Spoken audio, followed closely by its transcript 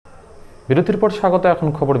বিরতির পর স্বাগত। এখন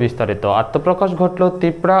খবর বিস্তারিত। আত্মপ্রকাশ ঘটল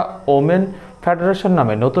ত্রিপুরা ওমেন ফেডারেশন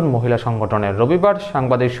নামে নতুন মহিলা সংগঠনের। রবিবার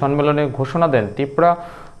সাংবাদিক সম্মেলনে ঘোষণা দেন ত্রিপুরা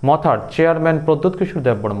মথার চেয়ারম্যান প্রদ্যুৎ কিশোর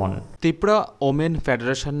দেববর্মন। ত্রিপুরা ওমেন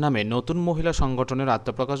ফেডারেশন নামে নতুন মহিলা সংগঠনের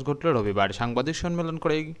আত্মপ্রকাশ ঘটল রবিবার। সাংবাদিক সম্মেলন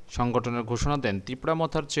করে এই সংগঠনের ঘোষণা দেন ত্রিপুরা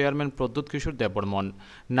মথার চেয়ারম্যান প্রদ্যুৎ কিশোর দেববর্মন।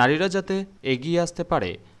 নারীরা যাতে এগিয়ে আসতে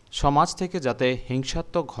পারে, সমাজ থেকে যাতে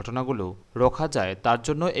হিংসাত্মক ঘটনাগুলো রোখা যায়, তার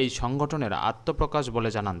জন্য এই সংগঠনের আত্মপ্রকাশ বলে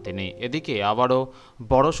জানান তিনি। এদিকে আবারও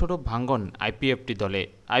বড়সড় ভাঙ্গন আইপিএফটি দলে।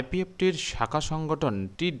 আইপিএফটির শাখা সংগঠন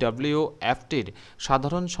TWFটির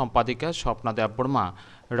সাধারণ সম্পাদিকা স্বপ্না দেববর্মা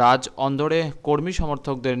রাজ অন্দরে কর্মী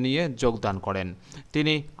সমর্থকদের নিয়ে যোগদান করেন।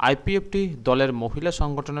 তিনি আইপিএফটি দলের মহিলা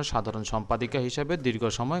সংগঠনের সাধারণ সম্পাদিকা হিসেবে দীর্ঘ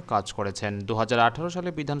সময় কাজ করেছেন। 2018 সালে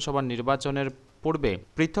বিধানসভা নির্বাচনের পূর্বে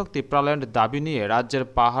পৃথক ত্রিপুরাল্যান্ড দাবি নিয়ে রাজ্যের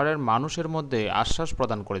পাহাড়ের মানুষের মধ্যে আশ্বাস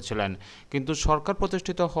প্রদান করেছিলেন। কিন্তু সরকার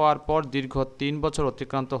প্রতিষ্ঠিত হওয়ার পর দীর্ঘ 3 বছর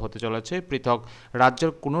অতিক্রান্ত হতে চলেছে, পৃথক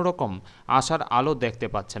রাজ্যের কোনো রকম আশার আলো দেখতে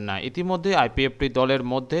পাচ্ছেন না। ইতিমধ্যে আইপিএফটি দলের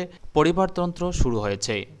মধ্যে পরিবারতন্ত্র শুরু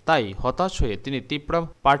হয়েছে। তাই হতাশ হয়ে তিনি ত্রিপুরা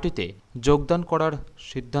পার্টিতে যোগদান করার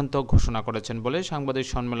সিদ্ধান্ত ঘোষণা করেছেন বলে সাংবাদিক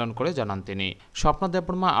সম্মেলন করে জানান তিনি। স্বপ্না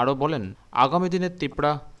দেববর্মা আরও বলেন, আগামী দিনে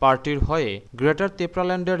ত্রিপুরা পার্টির হয়ে গ্রেটার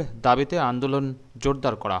ত্রিপুরাল্যান্ডের দাবিতে আন্দোলন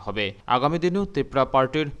জোরদার করা হবে। আগামী দিনেও ত্রিপুরা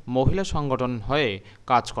পার্টির মহিলা সংগঠন হয়ে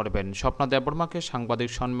কাজ করবেন। স্বপ্না দেববর্মাকে সাংবাদিক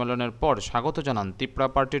সম্মেলনের পর স্বাগত জানান ত্রিপুরা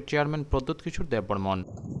পার্টির চেয়ারম্যান প্রদ্যুৎ কিশোর দেববর্মন।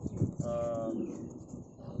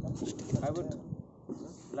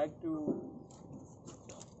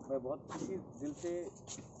 मैं बहुत खुशी दिल से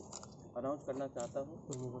अनाउंस करना चाहता हूँ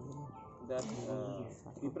that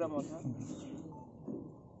Tripura Motha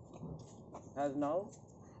has now,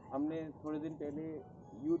 हमने थोड़े दिन पहले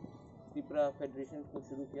यूथ त्रिपुरा फेडरेशन को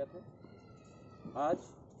शुरू किया था। आज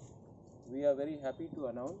we are very happy to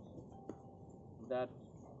announce that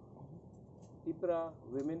Tripura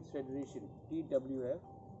women's federation TWF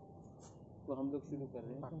को हम लोग शुरू कर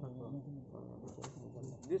रहे हैं।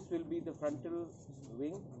 This will be the frontal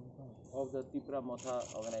wing of the Tripura Motha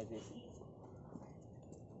organization।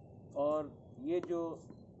 और ये जो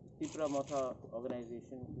त्रिपुरा मोथा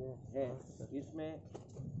organization है, इसमें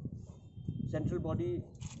सेंट्रल बॉडी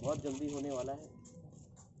बहुत जल्दी होने वाला है,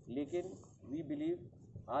 लेकिन वी बिलीव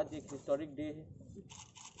आज एक हिस्टोरिक डे है।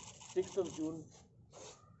 6 जून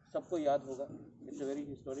सबको याद होगा, it's a very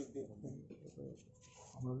historic day.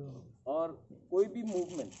 और कोई भी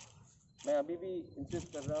मूवमेंट, मैं अभी भी इंसिस्ट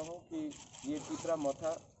कर रहा हूँ कि ये त्रिपुरा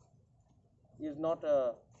मोथा is not a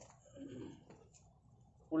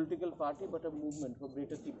political party but a movement for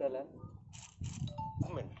greater Tripuraland,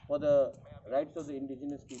 movement for the rights of the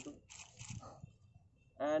indigenous people.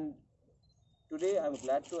 And today I am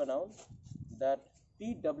glad to announce that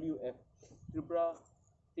TWF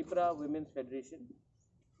Tripura women's federation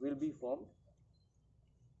will be formed,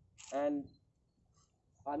 and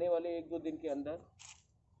आने वाले 1-2 दिन के अंदर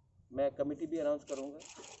मैं committee भी announce करूंगा।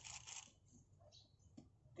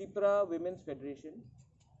 Tripura women's federation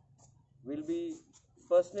will be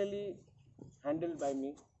personally handled by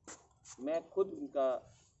मी। मैं खुद इनका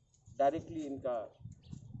डायरेक्टली इनका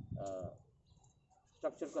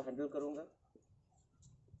स्ट्रक्चर को हैंडल करूंगा।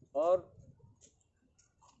 और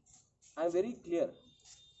आई एम वेरी क्लियर,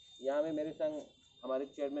 यहाँ में मेरे संग हमारे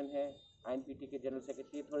चेयरमैन हैं, INPT के जनरल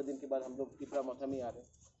सेक्रेटरी। थोड़े दिन के बाद हम लोग त्रिपुरा मोथा में आ रहे हैं,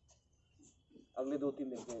 अगले 2-3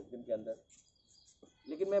 दिन के अंदर।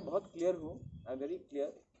 लेकिन मैं बहुत क्लियर हूँ, I am very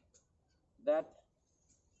clear that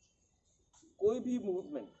कोई भी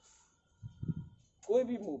movement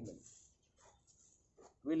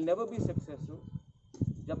will never be successful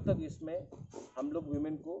जब तक इसमें हम लोग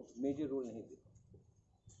वुमेन को मेजर रोल नहीं देते।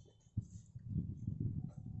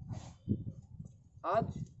 आज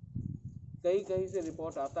कहीं से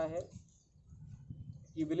रिपोर्ट आता है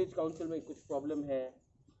कि विलेज काउंसिल में कुछ प्रॉब्लम है,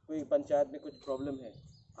 कोई पंचायत में कुछ प्रॉब्लम है।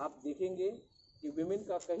 आप देखेंगे कि विमेन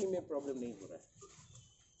का कहीं में प्रॉब्लम नहीं हो रहा है।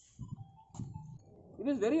 It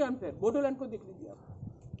is very unfair. Bodoland को देख लीजिए आप,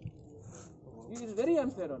 it is very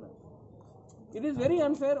unfair on us. It is very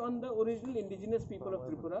unfair on the original indigenous people of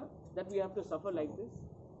Tripura that we have to suffer like this.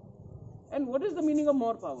 And what is the meaning of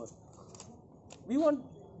more power? We want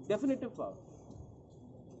definitive power,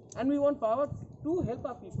 and we want power to help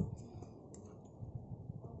our people.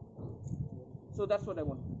 So that's what I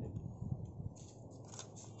want to say.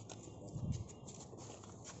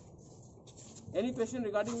 Any question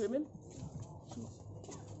regarding women?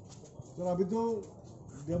 Sir, अभी तो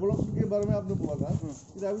development के बारे में आपने बोला था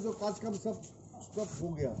कि अभी तो काज काम सब स्टॉप हो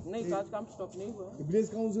गया। नहीं, काज काम स्टॉप नहीं हुआ। विलेज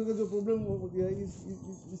काउंसिल का जो प्रॉब्लम हो गया है,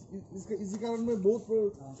 इसी कारण में बहुत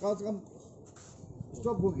काज काम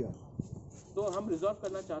स्टॉप हो गया। तो हम रिजॉल्व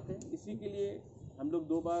करना चाहते हैं, इसी के लिए हम लोग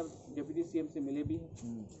 2 बार डिप्टी CM से मिले भी हैं।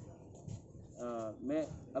 मैं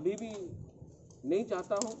अभी भी नहीं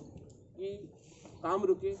चाहता हूँ कि काम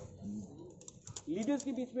रुके। लीडर्स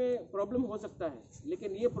के बीच में प्रॉब्लम हो सकता है,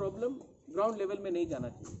 लेकिन ये प्रॉब्लम ग्राउंड लेवल में नहीं जाना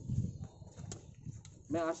चाहिए।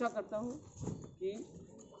 मैं आशा करता हूँ कि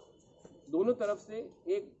दोनों तरफ से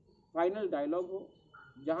एक फाइनल डायलॉग हो,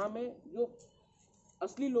 जहाँ में जो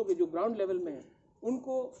असली लोग हैं, जो ग्राउंड लेवल में हैं,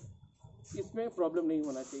 उनको इसमें प्रॉब्लम नहीं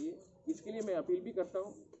होना चाहिए। इसके लिए मैं अपील भी करता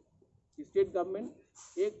हूँ कि स्टेट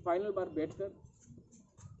गवर्नमेंट एक फाइनल बार बैठकर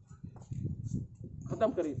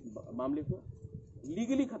ख़त्म करे इस मामले को,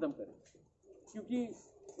 लीगली ख़त्म करे, क्योंकि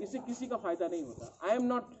इससे किसी का फ़ायदा नहीं होता। I am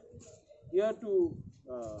not here to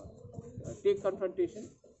take confrontation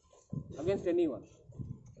against anyone.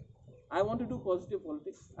 I want to do positive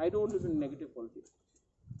politics. I don't want to do negative politics.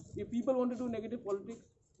 If people want to do negative politics,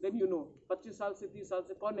 then 25 साल से 30 साल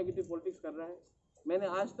से कौन negative politics कर रहा है? मैंने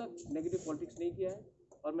आज तक negative politics नहीं किया है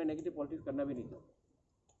और मैं negative politics करना भी नहीं चाहता।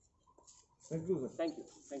 Thank you, sir. Thank you.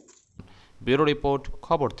 Thank you. Bureau report,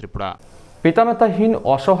 খবর ত্রিপুরা। পিতামাতাহীন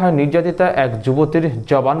অসহায় নির্যাতিতা এক যুবতীর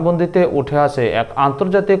জবানবন্দিতে উঠে আসে এক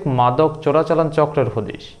আন্তর্জাতিক মাদক চোরাচালান চক্রের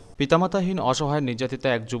হদিশ। পিতামাতাহীন অসহায় নির্যাতিতা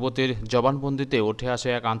এক যুবতীর জবানবন্দিতে উঠে আসে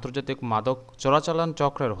এক আন্তর্জাতিক মাদক চোরাচালান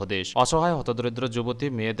চক্রের হদিশ। অসহায় হতদরিদ্র যুবতী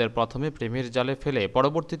মেয়েদের প্রথমে প্রেমের জালে ফেলে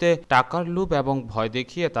পরবর্তীতে টাকার লোভ এবং ভয়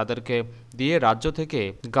দেখিয়ে তাদেরকে দিয়ে রাজ্য থেকে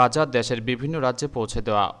গাঁজা দেশের বিভিন্ন রাজ্যে পৌঁছে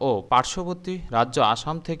দেওয়া ও পার্শ্ববর্তী রাজ্য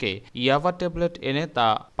আসাম থেকে ইয়াবা ট্যাবলেট এনে তা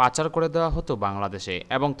পাচার করে দেওয়া হতো বাংলাদেশে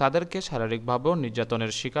এবং তাদেরকে শারীরিকভাবেও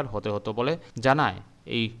নির্যাতনের শিকার হতে হতো বলে জানায়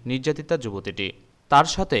এই নির্যাতিতা যুবতীটি। তার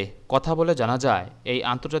সাথে কথা বলে জানা যায়, এই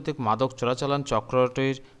আন্তর্জাতিক মাদক চোরাচালান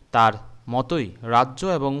চক্রটির তার মতোই রাজ্য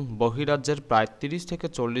এবং বহিরাজ্যের প্রায় 30 থেকে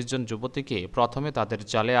 40 জন যুবতীকে প্রথমে তাদের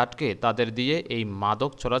জালে আটকে তাদের দিয়ে এই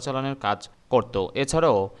মাদক চোরাচালানের কাজ করত।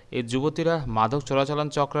 এছাড়াও এই যুবতীরা মাদক চোরাচালান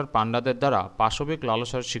চক্রের পাণ্ডাদের দ্বারা পাশবিক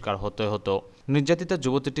লালসার শিকার হতে হতো। নির্যাতিতা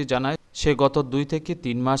যুবতীটি জানায়, সে গত 2 থেকে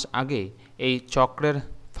 3 মাস আগে এই চক্রের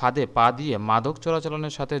ফাঁদে পা দিয়ে মাদক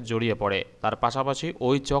চোরাচালানের সাথে জড়িয়ে পড়ে। তার পাশাপাশি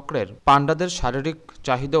ওই চক্রের পাণ্ডাদের শারীরিক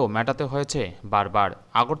চাহিদাও মেটাতে হয়েছে বারবার।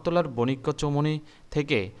 আগরতলার বণিক্য চৌমুহনী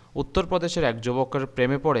থেকে উত্তরপ্রদেশের এক যুবকের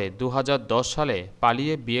প্রেমে পড়ে 2010 সালে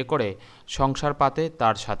পালিয়ে বিয়ে করে সংসার পাতে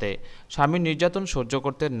তার সাথে। স্বামীর নির্যাতন সহ্য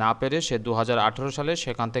করতে না পেরে সে 2018 সালে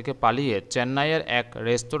সেখান থেকে পালিয়ে চেন্নাইয়ের এক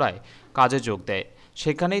রেস্তোরাঁয় কাজে যোগ দেয়।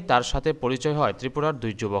 সেখানেই তার সাথে পরিচয় হয় ত্রিপুরার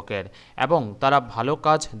 2 যুবকের এবং তারা ভালো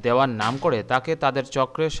কাজ দেওয়ার নাম করে তাকে তাদের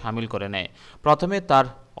চক্রে সামিল করে নেয়। প্রথমে তার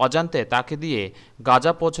অজান্তে তাকে দিয়ে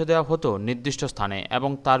গাঁজা পৌঁছে দেওয়া হতো নির্দিষ্ট স্থানে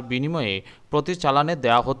এবং তার বিনিময়ে প্রতি চালানে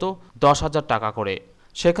দেওয়া হতো 10,000 টাকা করে।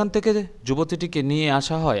 সেখান থেকে যুবতীটিকে নিয়ে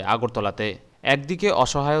আসা হয় আগরতলাতে। একদিকে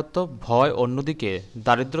অসহায়ত্ব, ভয়, অন্যদিকে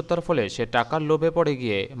দারিদ্রতার ফলে সে টাকার লোভে পড়ে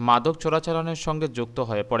গিয়ে মাদক চোরাচালানের সঙ্গে যুক্ত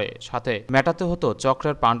হয়ে পড়ে। সাথে মেটাতে হতো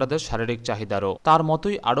চক্রের পাণ্ডাদের শারীরিক চাহিদারও। তার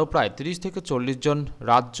মতোই আরও প্রায় 30 থেকে 40 জন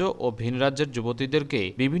রাজ্য ও ভিন রাজ্যের যুবতীদেরকে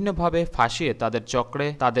বিভিন্নভাবে ফাঁসিয়ে তাদের চক্রে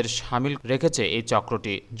তাদের সামিল রেখেছে এই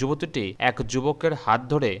চক্রটি। যুবতীটি এক যুবকের হাত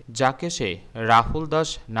ধরে, যাকে সে রাহুল দাস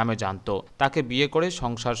নামে জানত, তাকে বিয়ে করে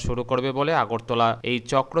সংসার শুরু করবে বলে আগরতলা এই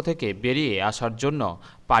চক্র থেকে বেরিয়ে আসার জন্য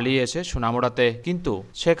পালিয়ে এসে সোনামুড়াতে, কিন্তু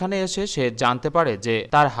সেখানে এসে সে জানতে পারে যে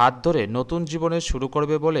তার হাত ধরে নতুন জীবনে শুরু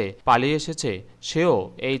করবে বলে পালিয়ে এসেছে সেও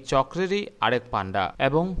এই চক্রেরই আরেক পাণ্ডা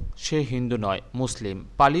এবং সে হিন্দু নয়, মুসলিম।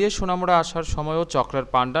 পালিয়ে সোনামুড়া আসার সময়ও চক্রের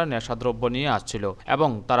পাণ্ডা নেশাদ্রব্য নিয়ে আসছিল এবং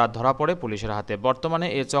তারা ধরা পড়ে পুলিশের হাতে। বর্তমানে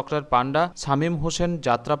এই চক্রের পাণ্ডা শামীম হোসেন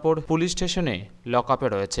যাত্রাপুর পুলিশ স্টেশনে লকআপে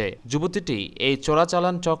রয়েছে। যুবতীটি এই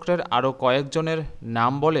চোরাচালান চক্রের আরও কয়েকজনের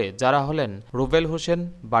নাম বলে, যারা হলেন রুবেল হোসেন,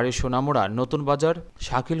 বাড়ি সোনামুড়া নতুন বাজার;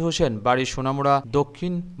 শাকিল হোসেন, বাড়ি সোনামুড়া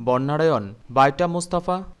দক্ষিণ বন্যারায়ণ; বাইটা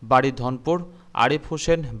মুস্তাফা, বাড়ি ধনপুর; আরিফ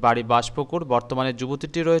হোসেন, বাড়ি বাসপুকুর। বর্তমানে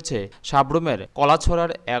যুবতীটি রয়েছে সাবরুমের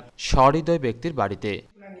কলাছড়ার এক সহৃদয় ব্যক্তির বাড়িতে।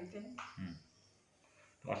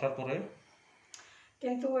 আসার পরে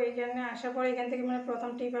কিন্তু এখানে আসার পরে এখান থেকে মানে প্রথম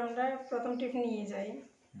ট্রিপ নিয়ে যাই।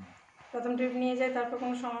 তারপর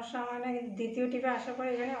কোনো সমস্যা হয় না, কিন্তু দ্বিতীয় ট্রিপে আসার পরে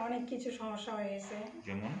এখানে অনেক কিছু সমস্যা হয়ে গেছে।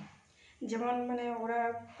 যেমন মানে ওরা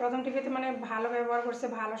প্রথম ট্রিপে মানে ভালো ব্যবহার করছে,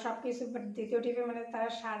 ভালো সব কিছু, বাট দ্বিতীয় ট্রিপে মানে তারা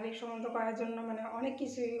শারীরিক সম্বন্ধ করার জন্য মানে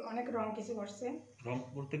অনেক রং কিছু করছে। রং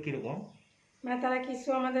বলতে কিরকম? মানে তারা কিছু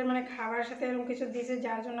আমাদের মানে খাবারের সাথে এরকম কিছু দিয়েছে,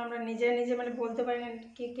 যার জন্য আমরা নিজে মানে বলতে পারি না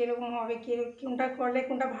কীরকম হবে, কোনটা করলে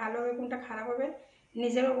কোনটা ভালো হবে, কোনটা খারাপ হবে,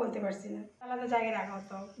 নিজেরও বলতে পারছি না। আলাদা জায়গায় রাখা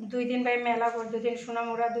হতো, 2 দিন ভাই মেলাপুর, 2 দিন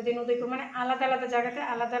সোনামুড়া, 2 দিন উদয়পুর, মানে আলাদা আলাদা জায়গাতে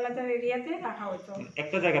আলাদা আলাদা এরিয়াতে রাখা হতো।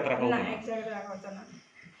 একটা জায়গাতে রাখা হতো না, এক জায়গাতে রাখা হতো না।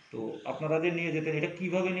 তো আপনারা যে নিয়ে যেতেন, এটা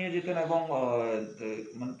কিভাবে নিয়ে যেতেন এবং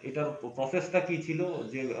মানে এটার প্রসেসটা কি ছিল,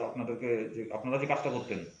 যে আপনারা যে কাজটা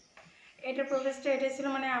করতেন? এটার প্রসেসটা এটাই ছিল,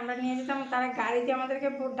 মানে আমরা নিয়ে যেতাম, তারা গাড়িতে আমাদেরকে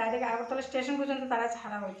ডাইরেক্ট আগরতলা স্টেশন পর্যন্ত তারা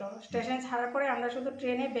ছাড়া হতো। স্টেশন ছাড়ার পরে আমরা শুধু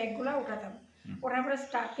ট্রেনে ব্যাগগুলো উঠাতাম, ওঠার পরে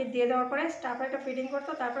স্টাফকে দিয়ে দেওয়ার পরে স্টাফের একটা ফিটিং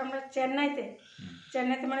করতো। তারপর আমরা চেন্নাইতে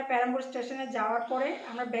মানে প্যারামপুর স্টেশনে যাওয়ার পরে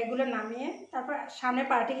আমরা ব্যাগগুলো নামিয়ে তারপর সামনে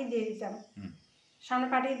পার্টিকে দিয়ে দিতাম। সামনে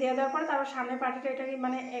পার্টিকে দিয়ে দেওয়ার পরে তারপর সামনে পার্টিটা এটাকে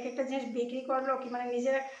মানে এক একটা জিনিস বিক্রি করলো কি মানে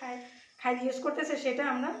নিজেরা খাই ইউজ করতেছে সেটা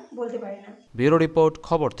আমরা বলতে পারি না। ব্যুরো রিপোর্ট,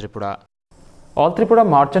 খবর ত্রিপুরা। অল ত্রিপুরা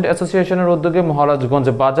মার্চেন্ট অ্যাসোসিয়েশনের উদ্যোগে মহারাজগঞ্জ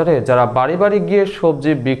বাজারে যারা বাড়ি বাড়ি গিয়ে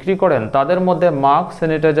সবজি বিক্রি করেন তাদের মধ্যে মাস্ক,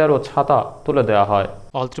 স্যানিটাইজার ও ছাতা তুলে দেওয়া হয়।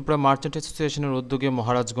 অল ত্রিপুরা মার্চেন্ট অ্যাসোসিয়েশনের উদ্যোগে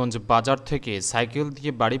মহারাজগঞ্জ বাজার থেকে সাইকেল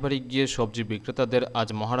দিয়ে বাড়ি বাড়ি গিয়ে সবজি বিক্রেতাদের আজ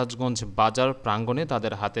মহারাজগঞ্জ বাজার প্রাঙ্গণে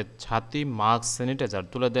তাদের হাতে ছাতি, মাস্ক, স্যানিটাইজার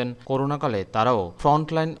তুলে দেন। করোনাকালে তারাও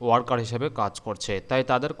ফ্রন্টলাইন ওয়ার্কার হিসেবে কাজ করছে, তাই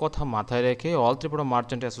তাদের কথা মাথায় রেখে অল ত্রিপুরা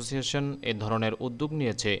মার্চেন্ট অ্যাসোসিয়েশন এ ধরনের উদ্যোগ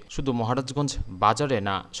নিয়েছে। শুধু মহারাজগঞ্জ বাজারে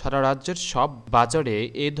না, সারা রাজ্যের সব বাজারে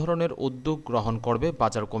এই ধরনের উদ্যোগ গ্রহণ করবে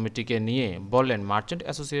বাজার কমিটিকে নিয়ে, বললেন মার্চেন্ট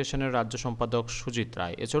অ্যাসোসিয়েশনের রাজ্য সম্পাদক সুজিত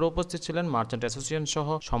রায়। এছাড়াও উপস্থিত ছিলেন মার্চেন্ট অ্যাসোসিয়েশন সহ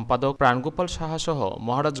সম্পাদক প্রাণগোপাল সাহা সহ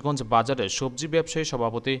মহারাজগঞ্জ বাজারের সবজি ব্যবসায়ী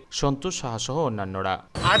সভাপতি সন্তোষ সাহা সহ অন্যান্যরা।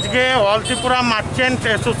 আজকে অল ত্রিপুরা মার্চেন্ট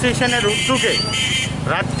অ্যাসোসিয়েশনের উদ্যোগে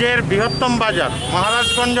রাজ্যের বৃহত্তম বাজার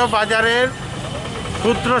মহারাজগঞ্জ বাজারের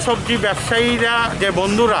ক্ষুদ্র সবজি ব্যবসায়ীরা যে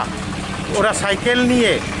বন্ধুরা ওরা সাইকেল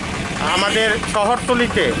নিয়ে আমাদের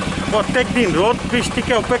শহরতলিতে প্রত্যেক দিন রোদ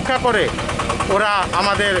বৃষ্টিকে উপেক্ষা করে ওরা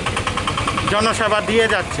আমাদের জনসেবা দিয়ে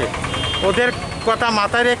যাচ্ছে। ওদের কথা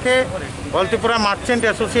মাথায় রেখে অল ত্রিপুরা মার্চেন্ট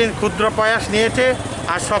অ্যাসোসিয়েশন ক্ষুদ্র প্রয়াস নিয়েছে।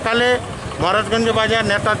 আজ সকালে মহারাজগঞ্জ বাজার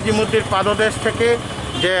নেতাজি মূর্তির পাদদেশ থেকে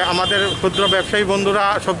যে আমাদের ক্ষুদ্র ব্যবসায়ী বন্ধুরা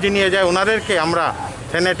সবজি নিয়ে যায় ওনাদেরকে আমরা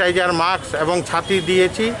স্যানিটাইজার, মাস্ক এবং ছাতি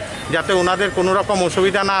দিয়েছি যাতে ওনাদের কোনো রকম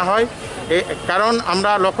অসুবিধা না হয়। কারণ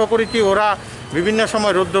আমরা লক্ষ্য করেছি ওরা বিভিন্ন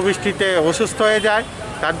সময় রৌদ্র বৃষ্টিতে অসুস্থ হয়ে যায়,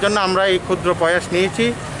 তার জন্য আমরা এই ক্ষুদ্র প্রয়াস নিয়েছি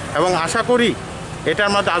এবং আশা করি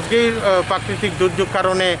এটার মধ্যে আজকেই প্রাকৃতিক দুর্যোগ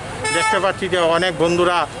কারণে দেখতে পাচ্ছি যে অনেক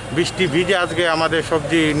বন্ধুরা বৃষ্টি ভিজে আজকে আমাদের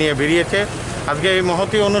সবজি নিয়ে বেরিয়েছে। আজকে এই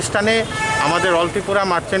মহতী অনুষ্ঠানে আমাদের অল ত্রিপুরা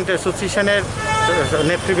মার্চেন্ট অ্যাসোসিয়েশনের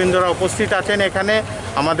নেতৃবৃন্দরা উপস্থিত আছেন। এখানে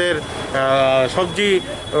আমাদের সবজি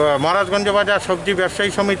মহারাজগঞ্জ বাজার সবজি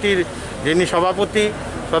ব্যবসায়ী সমিতির যিনি সভাপতি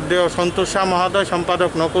শ্রদ্ধেয় সন্তোষ সাহা মহোদয়,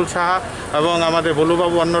 সম্পাদক নকুল সাহা এবং আমাদের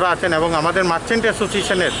বলুবাবু অন্যরা আছেন, এবং আমাদের মার্চেন্ট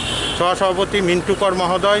অ্যাসোসিয়েশনের সহসভাপতি মিন্টু কর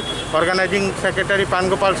মহোদয়, organising secretary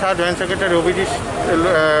Prangopal Saha, joint secretary Abhijit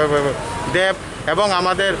দেব এবং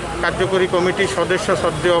আমাদের কার্যকরী কমিটির সদস্য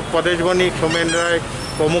শ্রদ্ধেয় পদেশ বণিক, সোমেন রায়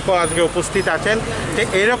প্রমুখ আজকে উপস্থিত আছেন। তো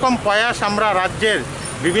এরকম প্রয়াস আমরা রাজ্যের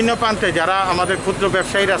বিভিন্ন প্রান্তে যারা আমাদের ক্ষুদ্র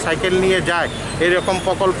ব্যবসায়ীরা সাইকেল নিয়ে যায় এরকম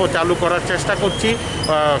প্রকল্প চালু করার চেষ্টা করছি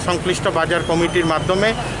সংশ্লিষ্ট বাজার কমিটির মাধ্যমে,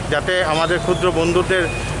 যাতে আমাদের ক্ষুদ্র বন্ধুদের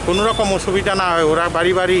কোনো রকম অসুবিধা না হয়। ওরা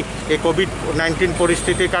বাড়ি বাড়ি এই কোভিড-19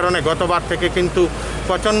 পরিস্থিতির কারণে গতবার থেকে কিন্তু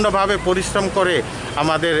প্রচণ্ডভাবে পরিশ্রম করে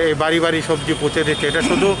আমাদের এই বাড়ি বাড়ি সবজি পৌঁছে দিচ্ছে। এটা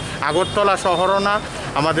শুধু আগরতলা শহরও না,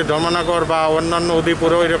 আমাদের ধর্মনগর বা অন্যান্য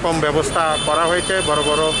উদয়পুরেও এরকম ব্যবস্থা করা হয়েছে বড়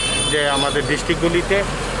বড় যে আমাদের ডিস্ট্রিক্টগুলিতে।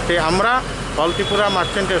 তো আমরা অল ত্রিপুরা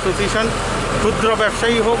মার্চেন্ট অ্যাসোসিয়েশন ক্ষুদ্র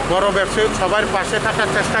ব্যবসায়ী হোক বড় ব্যবসায়ী হোক সবার পাশে থাকার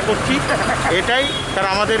চেষ্টা করছি। এটাই কারণ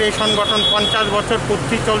আমাদের এই সংগঠন 50 বছর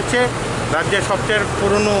পূর্তি চলছে, রাজ্যের সবচেয়ে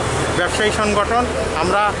পুরনো ব্যবসায়ী সংগঠন।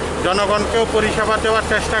 আমরা জনগণকেও পরিষেবা দেওয়ার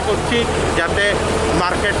চেষ্টা করছি যাতে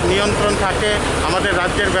মার্কেট নিয়ন্ত্রণ থাকে। আমাদের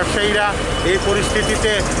রাজ্যের ব্যবসায়ীরা এই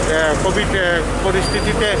পরিস্থিতিতে কোভিড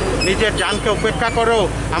পরিস্থিতিতে নিজের জানকে উপেক্ষা করেও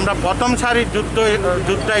আমরা প্রথম সারির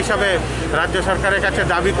যোদ্ধা হিসাবে রাজ্য সরকারের কাছে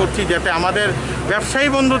দাবি করছি যাতে আমাদের ব্যবসায়ী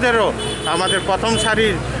বন্ধুদেরও আমাদের প্রথম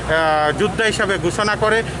সারির যোদ্ধা হিসাবে ঘোষণা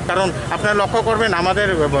করে। কারণ আপনারা লক্ষ্য করবেন আমাদের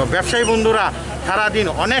ব্যবসায়ী বন্ধুরা সারাদিন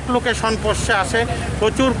অনেক লোকের সংস্পর্শে আসে,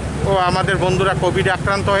 প্রচুর আমাদের বন্ধুরা কোভিডে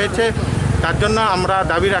আক্রান্ত হয়েছে। তার জন্য আমরা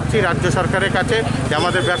দাবি রাখছি রাজ্য সরকারের কাছে যে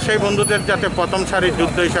আমাদের ব্যবসায়ী বন্ধুদের যাতে প্রথম সারির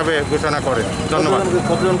যুদ্ধ হিসাবে ঘোষণা করে। ধন্যবাদ।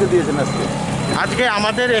 কতজনকে দিয়েছেন আজকে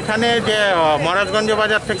আমাদের এখানে যে মহারাজগঞ্জ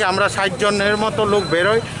বাজার থেকে আমরা 60 জনের মতো লোক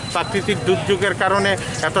বেরোয়। প্রাকৃতিক দুর্যোগের কারণে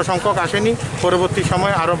এত সংখ্যক আসেনি, পরবর্তী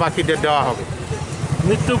সময় আরও বাকিদের দেওয়া হবে।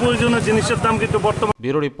 নিত্য প্রয়োজনীয় জিনিসের দাম কিন্তু বর্তমান।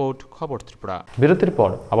 ব্যুরো রিপোর্ট, খবর ত্রিপুরা। বিরতির পর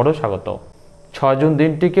আবারও স্বাগত। 6 জুন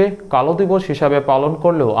দিনটিকে কালো দিবস হিসাবে পালন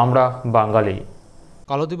করলেও আমরা বাঙালি।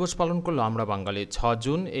 কালো দিবস পালন করলো আমরা বাঙালি। 6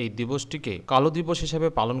 জুন এই দিবসটিকে কালো দিবস হিসেবে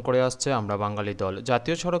পালন করে আসছে আমরা বাঙালি দল।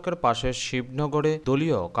 জাতীয় সড়কের পাশে শিবনগরে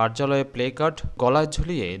দলীয় কার্যালয়ে প্লে কার্ড গলায়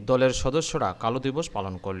ঝুলিয়ে দলের সদস্যরা কালো দিবস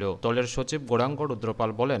পালন করলেও দলের সচিব গৌরাঙ্গ রুদ্রপাল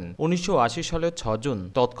বলেন 1980 সালের 6 জুন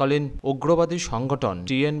তৎকালীন উগ্রবাদী সংগঠন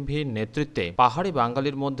টিএনভি নেতৃত্বে পাহাড়ি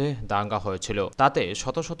বাঙালির মধ্যে দাঙ্গা হয়েছিল। তাতে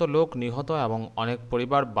শত শত লোক নিহত এবং অনেক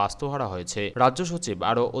পরিবার বাস্তুহারা হয়েছে। রাজ্য সচিব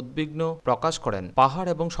আরও উদ্বিগ্ন প্রকাশ করেন পাহাড়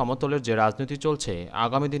এবং সমতলের যে রাজনীতি চলছে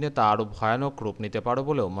আগামী দিনে তা আরও ভয়ানক রূপ নিতে পারে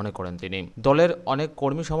বলেও মনে করেন তিনি। দলের অনেক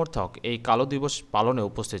কর্মী সমর্থক এই কালো দিবস পালনে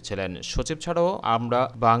উপস্থিত ছিলেন। সচিব ছাড়াও আমরা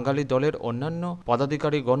বাঙালি দলের অন্যান্য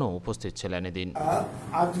পদাধিকারীগণও উপস্থিত ছিলেন এদিন।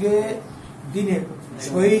 আজকে দিনের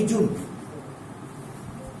 6 জুন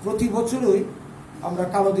প্রতি বছরই আমরা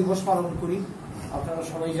কালো দিবস পালন করি। আপনারা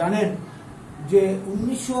সবাই জানেন যে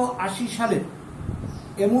 1980 সালের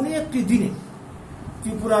এমনই একটি দিনে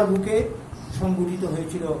ত্রিপুরার বুকে সংঘটিত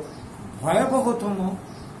হয়েছিল ভয়াবহতম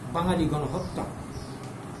বাঙালি গণহত্যা।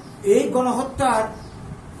 এই গণহত্যার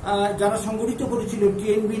যারা সংগঠিত করেছিল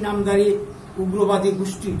টিএনবি নামধারী উগ্রবাদী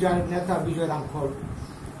গোষ্ঠী, যার নেতা বিজয় রামফল।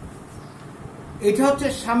 এটা হচ্ছে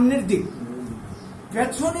সামনের দিক।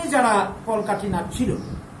 পেছনে যারা কলকাঠি নাড়ছিল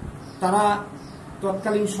তারা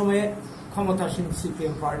তৎকালীন সময়ে ক্ষমতাসীন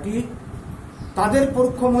সিপিএম পার্টি, তাদের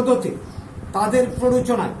পরোক্ষ মদতে, তাদের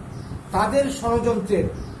প্ররোচনায়, তাদের ষড়যন্ত্রের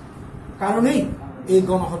কারণেই এই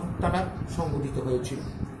গণহত্যাটা সংঘটিত হয়েছিল।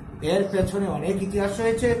 এর পেছনে অনেক ইতিহাস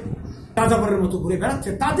রয়েছে। রাজাবারের মতো ঘুরে বেড়াচ্ছে।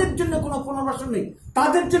 তাদের জন্য কোনো পুনর্বাসন নেই,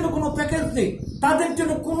 তাদের জন্য কোনো প্যাকেজ নেই, তাদের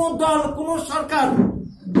জন্য কোনো দল, কোনো সরকার,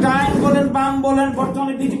 ডাইন বলেন বাম বলেন,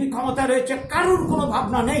 বর্তমানে বিজেপি ক্ষমতায় রয়েছে, কারোর কোনো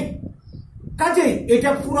ভাবনা নেই। কাজেই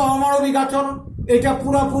এটা পুরো অমানবিক আচরণ, এটা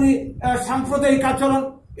পুরাপুরি সাম্প্রদায়িক আচরণ,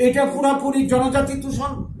 এটা পুরাপুরি জনজাতি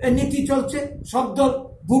দূষণ নীতি চলছে। সব দল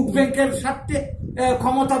ভোট ব্যাংকের স্বার্থে,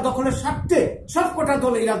 ক্ষমতা দখলের স্বার্থে সবকটা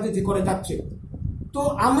দল এই রাজনীতি করে যাচ্ছে। তো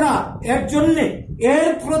আমরা এর জন্যে, এর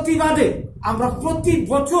প্রতিবাদে আমরা প্রতি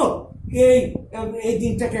বছর এই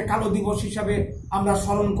দিনটাকে কালো দিবস হিসাবে আমরা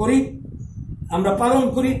স্মরণ করি, আমরা পালন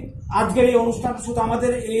করি। আজকের এই অনুষ্ঠান শুধু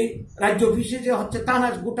আমাদের এই রাজ্য বিশেষে হচ্ছে তা না,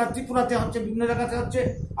 গোটা ত্রিপুরাতে হচ্ছে, বিভিন্ন জায়গাতে হচ্ছে।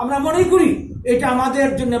 আমরা মনে করি এটা আমাদের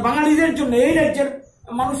জন্য, বাঙালিদের জন্য, এই রাজ্যের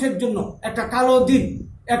মানুষের জন্য একটা কালো দিন,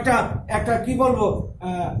 একটা কি বলবো,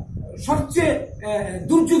 সবচেয়ে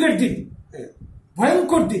দুর্যোগের দিন,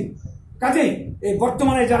 ভয়ঙ্কর দিন। কাজেই এই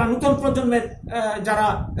বর্তমানে যারা নতুন প্রজন্মের যারা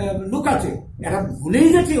লোক আছে, এরা ভুলেই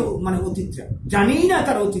গেছে মানে অতীতটা, জানেই না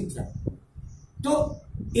তারা অতীতটা। তো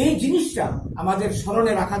এই জিনিসটা আমাদের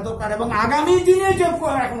স্মরণে রাখা দরকার। এবং আগামী দিনে যে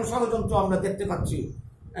এখন ষড়যন্ত্র আমরা দেখতে পাচ্ছি,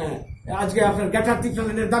 আজকে আপনার গ্রেটার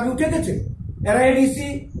ত্রিপুরার দাবি উঠে গেছে। এরা এডিসি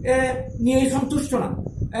নিয়ে সন্তুষ্ট না,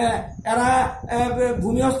 এরা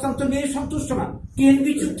ভূমি হস্তান্তর নিয়ে সন্তুষ্ট না,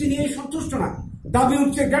 টিএনবি চুক্তি নিয়ে সন্তুষ্ট না। দাবি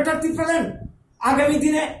উঠছে গ্রেটার ত্রিপুরা। আগামী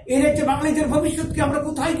দিনে এই রাজ্যে বাঙালিদের ভবিষ্যৎকে আমরা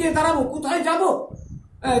কোথায় গিয়ে দাঁড়াবো, কোথায় যাব?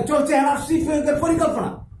 চলছে এনআরসি প্রয়োগের পরিকল্পনা।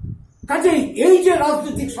 কাজেই এই যে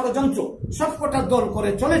রাজনৈতিক ষড়যন্ত্র সবকটা দল করে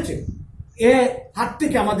চলেছে, এ হাত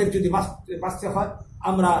থেকে আমাদের যদি বাঁচতে হয়,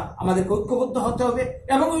 আমাদেরকে ঐক্যবদ্ধ হতে হবে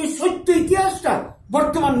এবং ওই সত্য ইতিহাসটা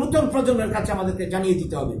বর্তমান নতুন প্রজন্মের কাছে আমাদেরকে জানিয়ে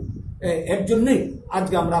দিতে হবে। এর জন্যই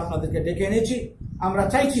আজকে আমরা আপনাদেরকে ডেকে এনেছি। আমরা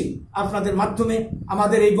চাইছি আপনাদের মাধ্যমে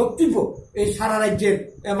আমাদের এই বক্তব্য এই সারা রাজ্যের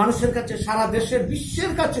মানুষের কাছে, সারা দেশের,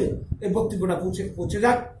 বিশ্বের কাছে এই বক্তব্যটা পৌঁছে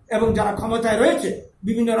যাক। এবং যারা ক্ষমতায় রয়েছে,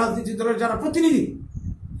 বিভিন্ন রাজনীতি দলের যারা প্রতিনিধি,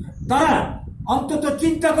 তারা অন্তত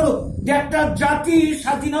চিন্তা করুক যে একটা জাতি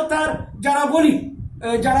স্বাধীনতার যারা বলি,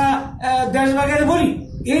 যারা দেশভাগের বলি,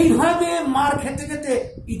 এইভাবে মার খেতে খেতে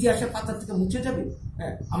ইতিহাসের পাতা থেকে মুছে যাবে।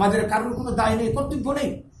 আমাদের কারোর কোনো দায় নেই, কর্তব্য নেই।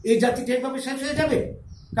 এই জাতিটা এইভাবে শেষ হয়ে যাবে।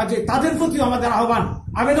 কাজে তাদের প্রতি আমাদের আহ্বান,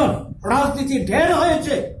 আবেদন। রাজনীতি ঢের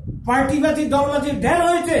হয়েছে, পার্টিবাদী দলবাজির ঢের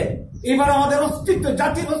হয়েছে। এবার আমাদের অস্তিত্ব,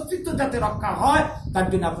 জাতির অস্তিত্ব যাতে রক্ষা হয়, তার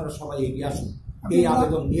জন্য আপনারা সবাই এগিয়ে আসুন। এই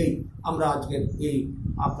আবেদন নিয়েই আমরা আজকে এই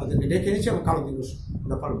আপনাদেরকে ডেকে এনেছি এবং কালো দিবস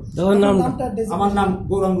আমরা পালন। আমার নাম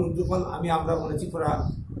গৌরাঙ্গ রুদ্রপাল, আমি আমরা ত্রিপুরা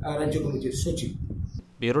রাজ্য কমিটির সচিব।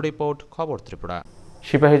 ব্যুরো রিপোর্ট, খবর ত্রিপুরা।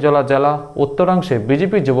 সিপাহীজলা জেলা উত্তরাংশে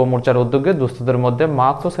বিজেপি যুব মোর্চার উদ্যোগে দুস্থদের মধ্যে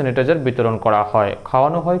মাস্ক ও স্যানিটাইজার বিতরণ করা হয়,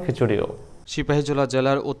 খাওয়ানো হয় খিচুড়িও। সিপাহীজলা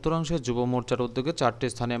জেলার উত্তরাংশে যুব মোর্চার উদ্যোগে 4টি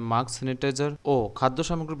স্থানে মাস্ক, স্যানিটাইজার ও খাদ্য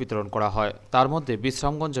সামগ্রী বিতরণ করা হয়। তার মধ্যে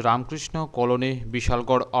বিশ্রামগঞ্জ রামকৃষ্ণ কলোনি,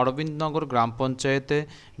 বিশালগড় অরবিন্দনগর গ্রাম পঞ্চায়েতে,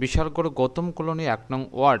 বিশালগড় গৌতম কলোনি 1 নং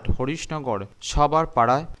ওয়ার্ড, হরিশনগর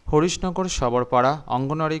সবার পাড়া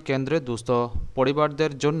অঙ্গনওয়াড়ি কেন্দ্রে দুস্থ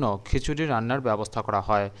পরিবারদের জন্য খিচুড়ি রান্নার ব্যবস্থা করা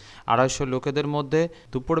হয়। 250 লোকেদের মধ্যে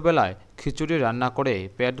দুপুরবেলায় খিচুড়ি রান্না করে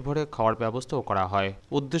পেট ভরে খাওয়ার ব্যবস্থাও করা হয়।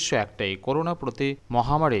 উদ্দেশ্য একটাই, করোনা প্রতি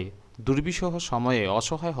মহামারী দুর্বিষহ সময়ে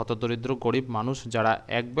অসহায় হতদরিদ্র গরিব মানুষ যারা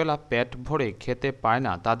একবেলা পেট ভরে খেতে পায়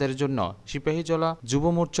না, তাদের জন্য সিপাহীজলা যুব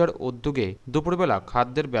মোর্চার উদ্যোগে দুপুরবেলা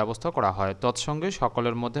খাদ্যের ব্যবস্থা করা হয়। তৎসঙ্গে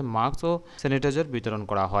সকলের মধ্যে মাস্ক ও স্যানিটাইজার বিতরণ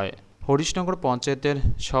করা হয়। হরিশনগর পঞ্চায়েতের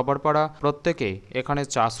সবার পাড়া প্রত্যেকে এখানে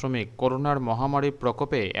চা শ্রমিক। করোনার মহামারীর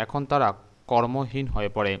প্রকোপে এখন তারা কর্মহীন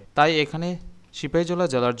হয়ে পড়ে, তাই এখানে সিপাহীজলা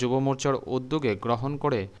জেলার যুব মোর্চার উদ্যোগে গ্রহণ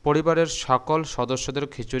করে পরিবারের সকল সদস্যদের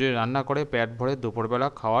খিচুড়ি রান্না করে পেট ভরে দুপুরবেলা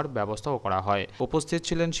খাওয়ার ব্যবস্থাও করা হয়। উপস্থিত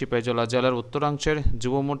ছিলেন সিপাহীজলা জেলার উত্তরাংশের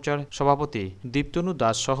যুব মোর্চার সভাপতি দীপ্তনু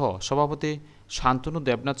দাস সহ সভাপতি শান্তনু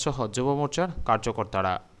দেবনাথ সহ যুব মোর্চার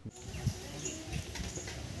কার্যকর্তারা।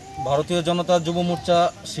 ভারতীয় জনতা যুব মোর্চা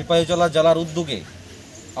সিপাহীজলা জেলার উদ্যোগে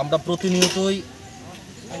আমরা প্রতিনিয়তই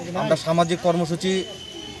সামাজিক কর্মসূচি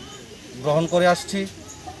গ্রহণ করে আসছি।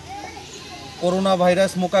 করোনা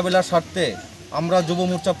ভাইরাস মোকাবিলার স্বার্থে আমরা যুব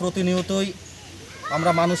মোর্চা প্রতিনিয়তই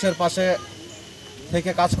আমরা মানুষের পাশে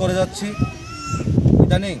থেকে কাজ করে যাচ্ছি।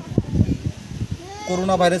 ইদানিং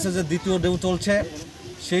করোনা ভাইরাসের যে দ্বিতীয় ঢেউ চলছে,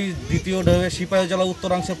 সেই দ্বিতীয় ঢেউয়ে সিপাহী জেলা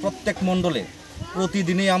উত্তরাংশের প্রত্যেক মণ্ডলে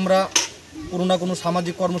প্রতিদিনই আমরা কোনো না কোনো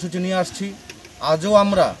সামাজিক কর্মসূচি নিয়ে আসছি। আজও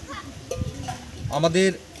আমরা আমাদের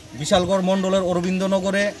বিশালগড় মণ্ডলের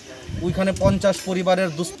অরবিন্দনগরে ওইখানে 50 পরিবারের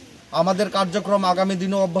আমাদের কার্যক্রম আগামী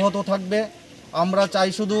দিনেও অব্যাহত থাকবে। আমরা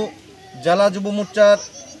চাই শুধু জেলা যুব মোর্চার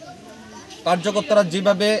কার্যকর্তারা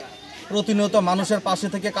যেভাবে প্রতিনিয়ত মানুষের পাশে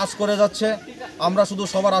থেকে কাজ করে যাচ্ছে, আমরা শুধু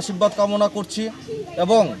সবার আশীর্বাদ কামনা করছি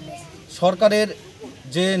এবং সরকারের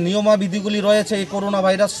যে নিয়মাবিধিগুলি রয়েছে এই করোনা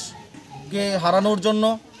ভাইরাসকে হারানোর জন্য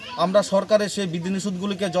আমরা সরকারের সেই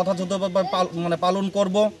বিধিনিষেধগুলিকে যথাযথভাবে পালন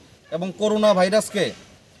করব এবং করোনা ভাইরাসকে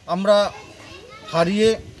আমরা হারিয়ে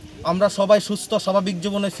আমরা সবাই সুস্থ স্বাভাবিক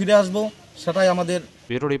জীবনে ফিরে আসব, সেটাই আমাদের।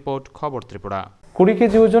 ব্যুরো রিপোর্ট, খবর ত্রিপুরা। 20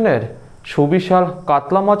 কেজি ওজনের সুবিশাল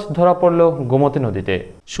কাতলা মাছ ধরা পড়ল গোমতী নদীতে।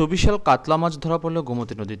 সুবিশাল কাতলা মাছ ধরা পড়ল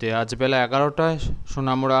গোমতী নদীতে। আজ বেলা 11টায়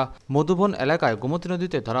সোনামুড়া মধুবন এলাকায় গোমতী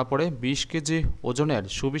নদীতে ধরা পড়ে 20 কেজি ওজনের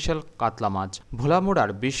সুবিশাল কাতলা মাছ।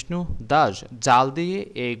 ভোলামুড়ার বিষ্ণু দাস জাল দিয়ে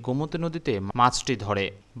এই গোমতী নদীতে মাছটি ধরে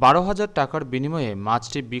 12,000 টাকার বিনিময়ে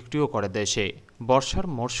মাছটি বিক্রিও করে দেশে। বর্ষার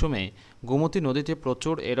মরশুমে গোমতী নদীতে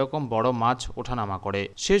প্রচুর এরকম বড় মাছ ওঠানামা করে।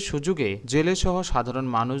 সে সুযোগে জেলে সহ সাধারণ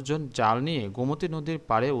মানুষজন জাল নিয়ে গোমতী নদীর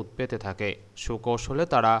পাড়ে উৎপেতে থাকে। সুকৌশলে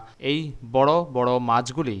তারা এই বড় বড়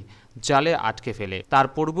মাছগুলি জালে আটকে ফেলে। তার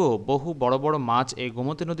পূর্বেও বহু বড় বড় মাছ এই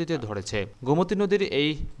গোমতী নদীতে ধরেছে। গোমতী নদীর এই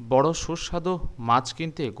বড় সুস্বাদু মাছ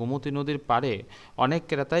কিনতে গোমতী নদীর পাড়ে অনেক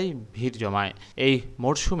ক্রেতাই ভিড় জমায়। এই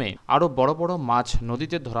মরশুমে আরও বড় বড় মাছ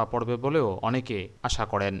নদীতে ধরা পড়বে বলেও অনেকে আশা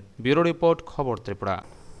করেন। ব্যুরো রিপোর্ট, খবর ত্রিপুরা।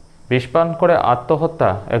 বিষপান করে আত্মহত্যা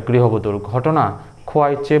এক গৃহবধূর। ঘটনা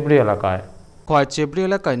খোয়াই চেবড়ি এলাকায়। খোয়াই চেবড়ি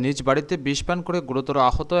এলাকায় নিজ বাড়িতে বিষপান করে গুরুতর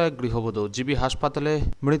আহত এক গৃহবধূ। জিবি হাসপাতালে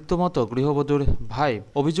মৃত্যুমত গৃহবধূর ভাই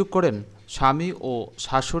অভিযোগ করেন, স্বামী ও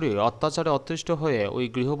শাশুড়ির অত্যাচারে অতিষ্ঠ হয়ে ওই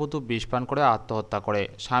গৃহবধূ বিষপান করে আত্মহত্যা করে।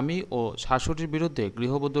 স্বামী ও শাশুড়ির বিরুদ্ধে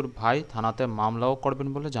গৃহবধূর ভাই থানাতে মামলাও করবেন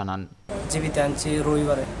বলে জানান। জীবিত আনছি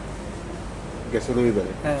রবিবারে। গেছে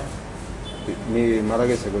রবিবারে? হ্যাঁ। মারা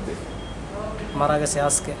গেছে কোথায়? মারা গেছে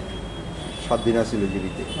আজকে। 7 দিন আসছিল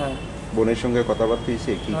জীবিত। হ্যাঁ। বোনের সঙ্গে কথাবার্তা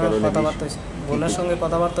হয়েছে? কি কারণে কথাবার্তা হয়েছে? বোনের সঙ্গে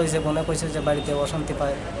কথাবার্তা হয়েছে। বোনে কইছে যে বাড়িতে অশান্তি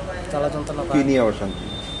পায়, জ্বালা যন্ত্রণা পায়। কি নিয়ে অশান্তি?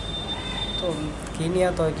 তো কি নিয়ে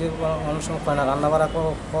তো অনেক সময় পায় না, রান্না বাড়া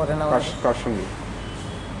করে না। কার সঙ্গে?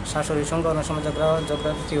 শাশুড়ির সঙ্গে অনেক সময়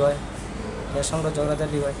ঝগড়াঝাটি হয়, এর সঙ্গে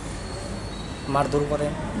ঝগড়াঝাটি হয়, মারধর করে।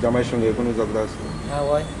 জামাইয়ের সঙ্গে কোনো ঝগড়া আছে? হ্যাঁ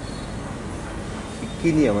হয়। কি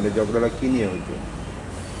নিয়ে, মানে ঝগড়াটা কি নিয়ে হইতো?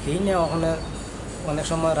 কি নিয়ে ওখানে অনেক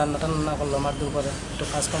সময় রান্না টান্না না করলো মারধর করে, একটু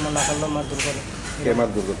কাজকর্ম না করলেও মারধর করে। কে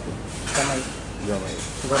মারধর করতো? জামাই। জামাই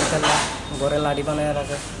ঘরে লাড়ি বানায়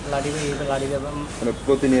রাখে, লাড়ি মানে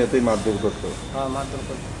প্রতিনিয়তই মারধর করতো? হ্যাঁ মারধর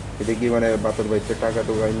করতো। এটা কি মানে বাপের বাড়িতে টাকা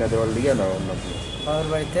টুকা না দেওয়ার লিগে না অন্য? বাপের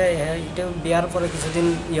বাড়িতে এটা বিয়ার পরে কিছুদিন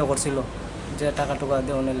করছিল যে টাকা টুকা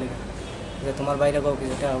দেওয়ানোর লিগে, যে তোমার বাইরে কাউ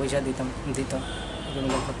কিছু টাকা পয়সা দিতাম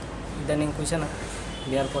ইদানিং কইছে না,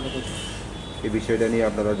 বিয়ার পরে কইছে। এই বিষয়টা নিয়ে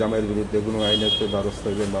আপনারা জামাইয়ের বিরুদ্ধে কোনো আইনের দ্বারস্থ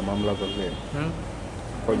হইবেন বা মামলা করবেন?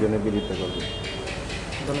 কয়জনের বিরুদ্ধে করবেন?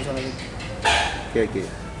 দুজনের। কে কে?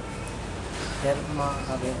 এর মা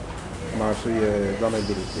আগে। মা জামাইয়ের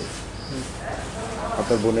বিরুদ্ধে।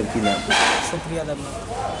 আপনার বোনের কি নাম? সুপ্রিয়া দেবনাথ।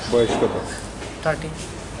 বয়স কত? 30।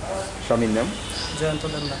 স্বামীর নাম? জয়ন্ত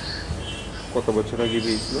দেবনাথ। কত বছর আগে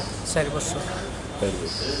বিয়েছিল? 4 বছর। 4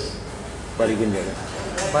 বছর। বাড়ি কোন জায়গায়?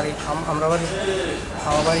 বাড়ি আমার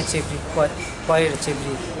বাড়ি চেবড়ি, কয়ের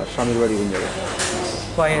চেবড়ি। আর স্বামীর বাড়ি কোন জায়গায়?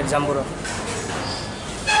 কয়ের জাম্বুরা।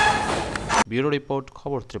 ব্যুরো রিপোর্ট,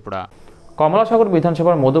 খবর ত্রিপুরা। কমলাসাগর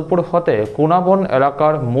বিধানসভার মধুপুর হতে কোনাবন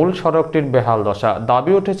এলাকার মূল সড়কটির বেহাল দশা,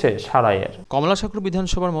 দাবি উঠেছে সারাইয়ের। কমলাসাগর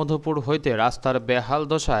বিধানসভার মধুপুর হইতে রাস্তার বেহাল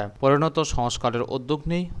দশায় পরিণত সংস্কারের উদ্যোগ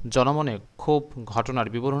নেই জনমনে ক্ষোভ। ঘটনার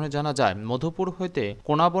বিবরণে জানা যায়, মধুপুর হইতে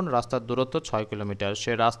কোনাবন রাস্তার দূরত্ব 6 কিলোমিটার।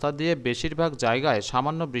 সে রাস্তা দিয়ে বেশিরভাগ জায়গায়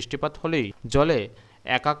সামান্য বৃষ্টিপাত হলেই জলে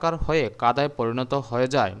একাকার হয়ে কাদায় পরিণত হয়ে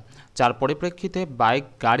যায়, যার পরিপ্রেক্ষিতে বাইক,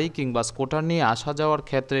 গাড়ি কিংবা স্কুটার নিয়ে আসা যাওয়ার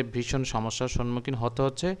ক্ষেত্রে ভীষণ সমস্যার সম্মুখীন হতে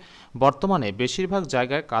হচ্ছে। বর্তমানে বেশিরভাগ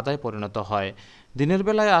জায়গায় কাদায় পরিণত হয়, দিনের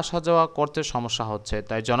বেলায় আসা যাওয়া করতে সমস্যা হচ্ছে।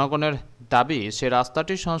 তাই জনগণের দাবি সে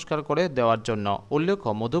রাস্তাটি সংস্কার করে দেওয়ার জন্য। উল্লেখ্য,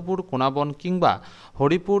 মধুপুর, কোনাবন কিংবা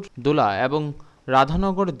হরিপুর, দুলা এবং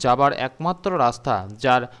রাধানগর যাবার একমাত্র রাস্তা,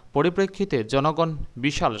 যার পরিপ্রেক্ষিতে জনগণ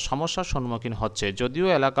বিশাল সমস্যার সম্মুখীন হচ্ছে। যদিও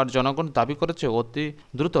এলাকার জনগণ দাবি করেছে অতি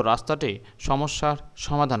দ্রুত রাস্তাটি সমস্যার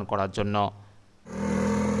সমাধান করার জন্য।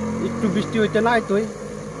 একটু বৃষ্টি হইতে না হইতোই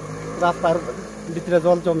রাস্তার ভিতরে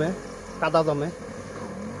জল জমে, কাদা জমে,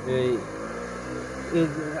 এই এই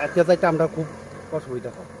আজকে যাইতে আমরা খুব অসুবিধা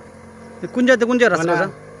হয়। কোন জায়গায় রাস্তা?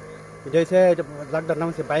 এটা হচ্ছে জায়গাটার নাম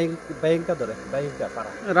হচ্ছে বাইঙ্কা ধরে বাইঙ্কা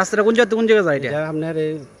পাড়া। রাস্তাটা কোন জায়গায় যায়? এটা আপনার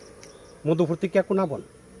এই মধুপুর থেকে কোনাবন।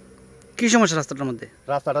 কি সমস্যা রাস্তাটার মধ্যে?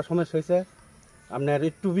 রাস্তাটার সমস্যা হয়েছে আপনার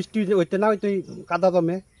একটু বৃষ্টি হইতে না হইতে কাদা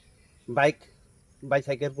জমে,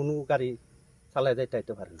 বাইসাইকেল কোনো গাড়ি চালাই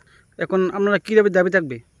যাইতে পারে না। এখন আপনারা কি দাবি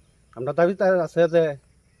থাকবে? আমরা দাবি আছে যে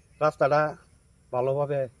রাস্তাটা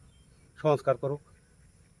ভালোভাবে সংস্কার করুক,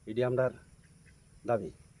 এটি আমরা দাবি।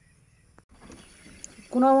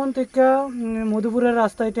 কোনাবন থেকে মধুপুরের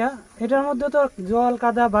রাস্তা এটার মধ্যে তো জল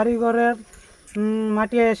কাদা বাড়ি ঘরের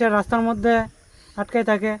মাটি এসে রাস্তার মধ্যে আটকাই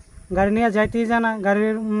থাকে, গাড়ি নিয়ে যাইতেই যায় না,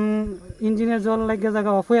 গাড়ির ইঞ্জিনের জল লাগিয়ে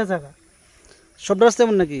জায়গা অফ হয়ে জায়গা। সব রাস্তা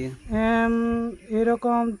এমন নাকি?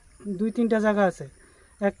 এরকম 2-3টা জায়গা আছে,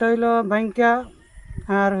 একটা হইলো বাইঙ্কা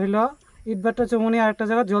আর হইলো ইটবাট্টা চমনি, আর একটা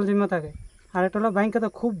জায়গা জল জমে থাকে, আর একটা হলো বাইঙ্কা। তো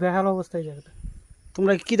খুব বেহাল অবস্থায় জায়গাটা।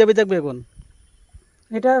 তোমরা কি দাবি থাকবে এখন?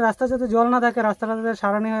 এটা রাস্তা যাতে জল না থাকে, রাস্তাটা যাতে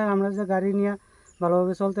সারানি হয়, আমরা যে গাড়ি নিয়ে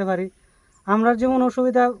ভালোভাবে চলতে পারি। আমরা যেমন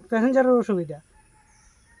অসুবিধা, প্যাসেঞ্জারের অসুবিধা।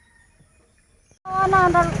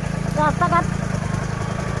 রাস্তাঘাট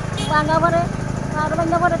ভাঙা পরে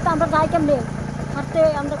তো আমরা যাই কেমনি, হাঁটতে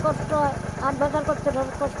আমাদের কষ্ট হয়, হাট বাজার করতে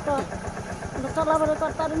কষ্ট হয়, আমরা চলাফেরা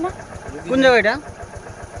করতে পারি না। কোন জায়গা এটা?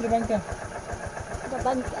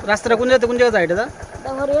 রাস্তাটা কোন জায়গা যায় এটা?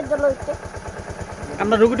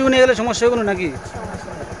 আমরা রুগীটুকু নিয়ে গেলে সমস্যা হবে নাকি?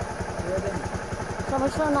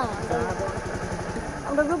 সমস্যা না,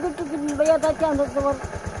 আমরা রুগী টুকি লইয়া যাইতে আমরা তোমার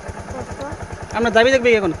কষ্ট। আপনার দাবি থাকবে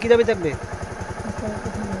এখন? কি দাবি থাকবে?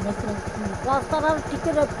 রাস্তাটা ঠিক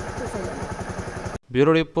রাখতেছে।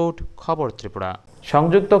 ব্যুরো রিপোর্ট, খবর ত্রিপুরা।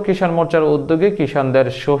 সংযুক্ত কিষাণ মোর্চার উদ্যোগে কিষাণদের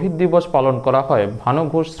শহীদ দিবস পালন করা হয় ভানু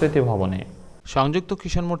ঘোষ স্মৃতি ভবনে। সংযুক্ত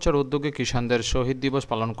কিষাণ মোর্চার উদ্যোগে কিষাণদের শহীদ দিবস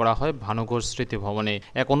পালন করা হয় ভানু ঘোষ স্মৃতি ভবনে।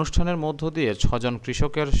 এক অনুষ্ঠানের মধ্য দিয়ে 6 জন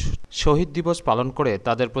কৃষকের শহীদ দিবস পালন করে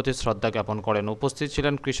তাদের প্রতি শ্রদ্ধা জ্ঞাপন করেন। উপস্থিত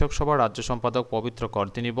ছিলেন কৃষক সভার রাজ্য সম্পাদক পবিত্র কর।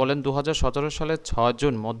 তিনি বলেন, 2017 সালের 6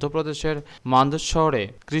 জুন মধ্যপ্রদেশের মান্দস শহরে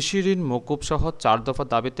কৃষি ঋণ মকুব সহ 4 দফা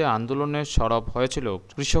দাবিতে আন্দোলনের সরব হয়েছিল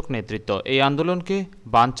কৃষক নেতৃত্ব। এই আন্দোলনকে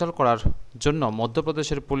বানচাল করার জন্য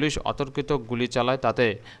মধ্যপ্রদেশের পুলিশ অতর্কিত গুলি চালায়, তাতে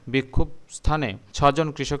বিক্ষোভ স্থানে 6 জন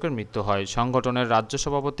কৃষকের মৃত্যু হয়। সংগঠনের রাজ্য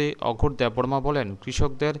সভাপতি অঘোর দেববর্মা বলেন,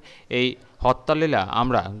 কৃষকদের এই হত্যালীলা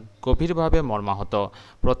আমরা গভীরভাবে মর্মাহত।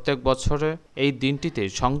 প্রত্যেক বছরে এই দিনটিতে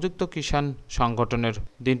সংযুক্ত কিষাণ সংগঠনের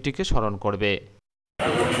দিনটিকে স্মরণ করবে।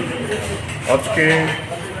 আজকে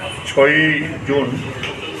 6 জুন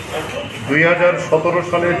 2017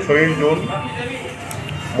 সালের 6 জুন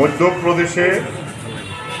মধ্যপ্রদেশে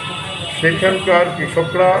সেখানকার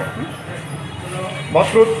কৃষকরা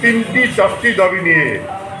মাত্র 3-4টি দাবি নিয়ে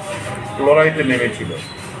লড়াইতে নেমেছিল।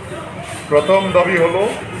 প্রথম দাবি হলো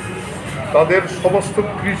তাদের সমস্ত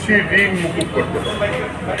কৃষি ঋণ মুকুব করতে হবে,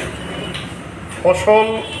 ফসল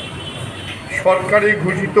সরকারি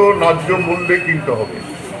ঘোষিত ন্যায্য মূল্যে কিনতে হবে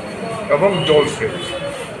এবং জলসেচ।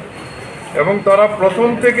 এবং তারা প্রথম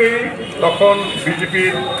থেকেই, তখন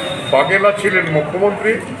বিজেপির বাঘেলা ছিলেন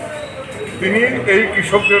মুখ্যমন্ত্রী, তিনি এই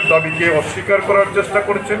কৃষকদের দাবিকে অস্বীকার করার চেষ্টা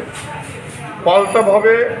করেছেন।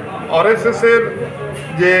 পাল্টাভাবে আরএসএসের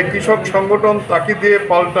যে কৃষক সংগঠন, তাকে দিয়ে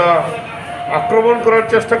পাল্টা আক্রমণ করার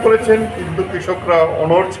চেষ্টা করেছেন, কিন্তু কৃষকরা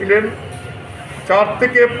অনড় ছিলেন। 4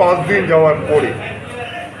 থেকে 5 দিন যাওয়ার পরে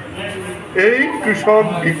এই কৃষক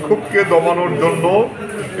বিক্ষোভকে দমানোর জন্য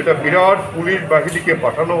এটা বিরাট পুলিশ বাহিনীকে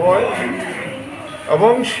পাঠানো হয়।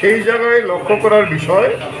 এবং সেই জায়গায় লক্ষ্য করার বিষয়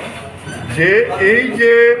যে এই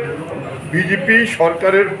যে বিজেপি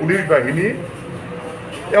সরকারের পুলিশ বাহিনী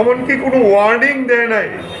এমনকি কোনো ওয়ার্নিং দেয় নাই,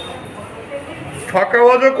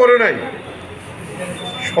 ফাঁকাবাজও করে নাই,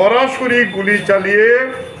 সরাসরি গুলি চালিয়ে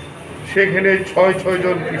সেখানে 6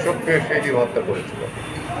 জন কৃষককে সেদিন হত্যা করেছিল।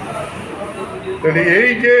 তাহলে এই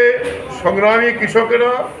যে সংগ্রামী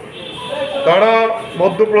কৃষকেরা, তারা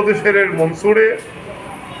মধ্যপ্রদেশের মনসুরে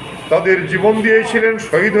তাদের জীবন দিয়েছিলেন,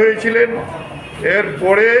 শহীদ হয়েছিলেন।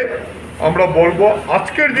 এরপরে আমরা বলবো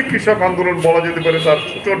আজকের যে কৃষক আন্দোলন বলা যেতে পারে তার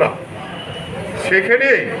সূচনা, সেখানে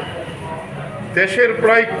দেশের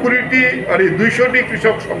প্রায় 20টি আর 200টি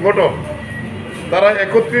কৃষক সংগঠন তারা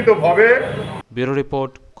একত্রিতভাবে। ব্যুরো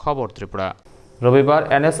রিপোর্ট, খবর ত্রিপুরা। রবিবার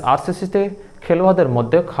এনএসআরসিসিতে খেলোয়াড়দের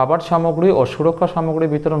মধ্যে খাবার সামগ্রী ও সুরক্ষা সামগ্রী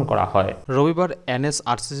বিতরণ করা হয়। রবিবার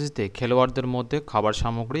এনএসআরসিসিতে খেলোয়াড়দের মধ্যে খাবার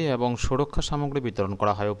সামগ্রী এবং সুরক্ষা সামগ্রী বিতরণ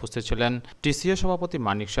করা হয়। উপস্থিত ছিলেন টিসিএ সভাপতি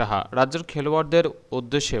মানিক সাহা। রাজ্যের খেলোয়াড়দের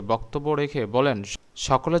উদ্দেশ্যে বক্তব্য রেখে বলেন,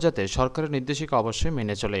 সকলে যাতে সরকারের নির্দেশিকা অবশ্যই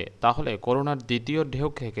মেনে চলে, তাহলে করোনার দ্বিতীয়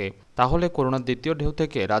ঢেউ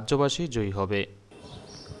থেকে রাজ্যবাসী জয়ী হবে।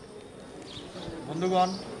 বন্ধুগণ,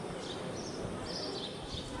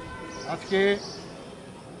 আজকে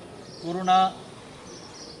করোনা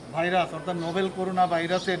ভাইরাস অর্থাৎ নোভেল করোনা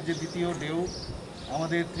ভাইরাসের যে দ্বিতীয় ঢেউ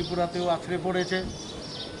আমাদের ত্রিপুরাতেও আছড়ে পড়েছে।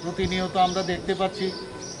 প্রতিনিয়ত আমরা দেখতে পাচ্ছি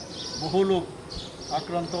বহু লোক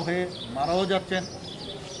আক্রান্ত হয়ে মারাও যাচ্ছেন,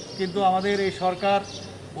 কিন্তু আমাদের এই সরকার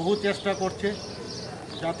বহু চেষ্টা করছে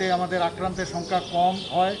যাতে আমাদের আক্রান্তের সংখ্যা কম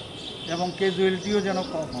হয় এবং ক্যাজুয়ালিটিও যেন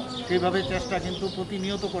কম হয়, সেইভাবে চেষ্টা কিন্তু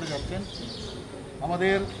প্রতিনিয়ত করে যাচ্ছেন।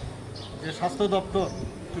 আমাদের যে স্বাস্থ্য দপ্তর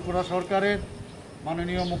ত্রিপুরা সরকারের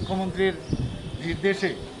মাননীয় মুখ্যমন্ত্রীর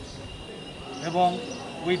নির্দেশে এবং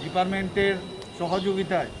ওই ডিপার্টমেন্টের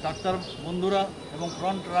সহযোগিতায় ডাক্তার বন্ধুরা এবং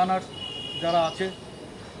ফ্রন্ট রানার্স যারা আছে,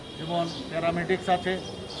 যেমন প্যারামেডিক্স আছে,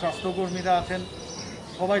 স্বাস্থ্যকর্মীরা আছেন,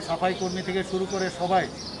 সবাই সাফাই কর্মী থেকে শুরু করে সবাই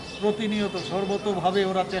প্রতিনিয়ত সর্বতোভাবে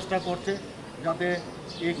ওরা চেষ্টা করছে যাতে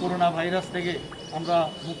এই করোনা ভাইরাস থেকে আমরা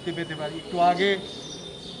মুক্তি পেতে পারি। একটু আগে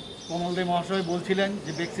কমলদেব মহাশয় বলছিলেন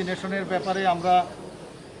যে ভ্যাকসিনেশনের ব্যাপারে আমরা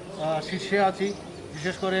শীর্ষে আছি,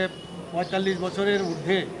 বিশেষ করে ৪৫ বছরের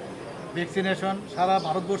ঊর্ধ্বে ভ্যাকসিনেশন সারা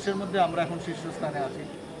ভারতবর্ষের মধ্যে আমরা এখন শীর্ষস্থানে আছি।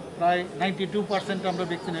 প্রায় 92% আমরা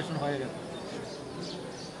ভ্যাকসিনেশন হয়ে গেছে।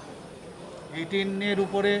 18-এর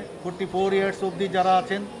উপরে 44 ইয়ার্স অবধি যারা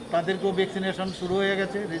আছেন তাদেরকেও ভ্যাকসিনেশন শুরু হয়ে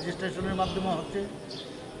গেছে, রেজিস্ট্রেশনের মাধ্যমে হচ্ছে।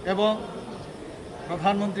 এবং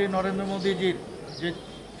প্রধানমন্ত্রী নরেন্দ্র মোদীজির যে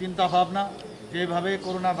চিন্তাভাবনা, যেভাবে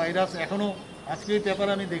করোনা ভাইরাস এখনও, আজকেই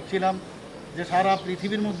পেপারে আমি দেখছিলাম যে সারা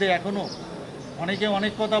পৃথিবীর মধ্যে এখনও অনেকে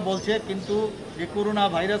অনেক কথা বলছে, কিন্তু এই করোনা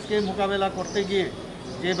ভাইরাসকে মোকাবেলা করতে গিয়ে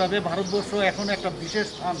যেভাবে ভারতবর্ষ এখন একটা বিশেষ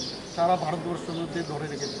স্থান সারা ভারতবর্ষের মধ্যে ধরে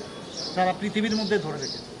রেখেছে, সারা পৃথিবীর মধ্যে ধরে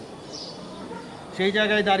রেখেছে, সেই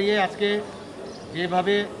জায়গায় দাঁড়িয়ে আজকে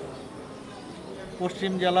যেভাবে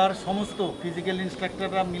পশ্চিম জেলার সমস্ত ফিজিক্যাল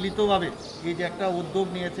ইন্সট্রাক্টররা মিলিতভাবে এই যে একটা উদ্যোগ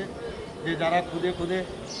নিয়েছে যে যারা খুদে খুদে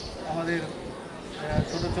আমাদের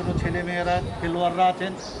ছোট ছোট ছেলেমেয়েরা খেলোয়াড়রা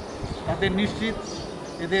আছেন তাদের নিশ্চিত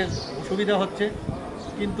এদের অসুবিধা হচ্ছে,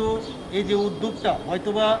 কিন্তু এই যে উদ্যোগটা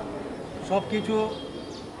হয়তোবা সব কিছু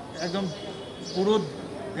একদম পুরো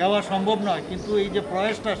দেওয়া সম্ভব নয়, কিন্তু এই যে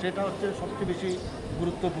প্রয়াসটা সেটা হচ্ছে সবচেয়ে বেশি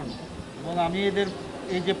গুরুত্বপূর্ণ। এবং আমি এদের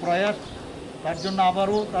এই যে প্রয়াস তার জন্য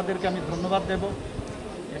আবারও তাদেরকে আমি ধন্যবাদ দেব।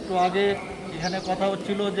 একটু আগে এখানে কথা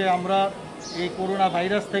হচ্ছিল যে আমরা এই করোনা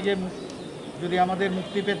ভাইরাস থেকে যদি আমাদের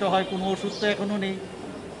মুক্তি পেতে হয়, কোনো ওষুধ তো এখনও নেই,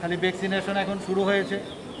 খালি ভ্যাকসিনেশন এখন শুরু হয়েছে,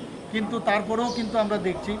 কিন্তু তারপরেও কিন্তু আমরা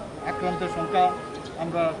দেখছি আক্রান্তের সংখ্যা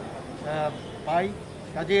আমরা পাই।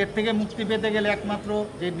 কাজে এর থেকে মুক্তি পেতে গেলে একমাত্র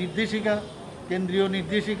যে নির্দেশিকা, কেন্দ্রীয়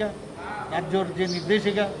নির্দেশিকা, রাজ্যর যে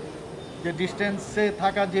নির্দেশিকা, যে ডিস্টেন্সে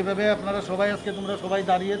থাকা, যেভাবে আপনারা সবাই আজকে তোমরা সবাই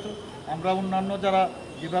দাঁড়িয়েছ, আমরা অন্যান্য যারা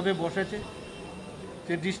যেভাবে বসেছে,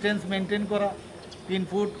 যে ডিস্টেন্স মেনটেন করা, 3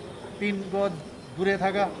 ফুট 3 গজ দূরে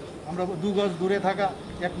থাকা, আমরা 2 গজ দূরে থাকা,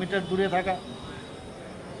 1 মিটার দূরে থাকা,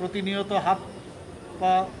 প্রতিনিয়ত হাত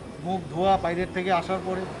পা মুখ ধোয়া বাইরের থেকে আসার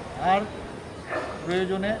পরে, আর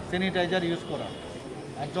প্রয়োজনে স্যানিটাইজার ইউজ করা,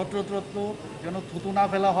 আর যত্রতত্র যেন থুতু না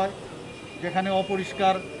ফেলা হয়, যেখানে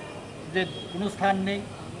অপরিষ্কার যে কোনো স্থান নেই।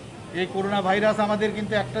 এই করোনা ভাইরাস আমাদের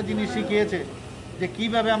কিন্তু একটা জিনিস শিখিয়েছে যে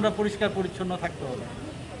কীভাবে আমরা পরিষ্কার পরিচ্ছন্ন থাকতে হবে।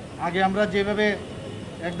 আগে আমরা যেভাবে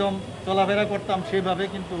একদম চলাফেরা করতাম সেভাবে,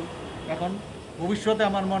 কিন্তু এখন ভবিষ্যতে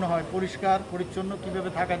আমার মনে হয় পরিষ্কার পরিচ্ছন্ন কীভাবে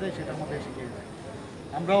থাকা যায় সেটার মধ্যে শিখিয়েছে।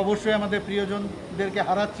 আমরা অবশ্যই আমাদের প্রিয়জনদেরকে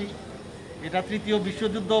হারাচ্ছি, এটা তৃতীয়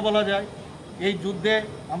বিশ্বযুদ্ধও বলা যায়। এই যুদ্ধে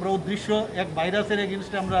আমরা উদ্দেশ্য এক ভাইরাসের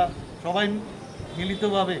এগেনস্টে আমরা সবাই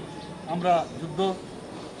মিলিতভাবে আমরা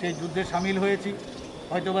সেই যুদ্ধে সামিল হয়েছি।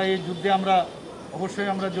 হয়তোবা এই যুদ্ধে আমরা অবশ্যই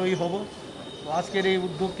আমরা জয়ী হব। তো আজকের এই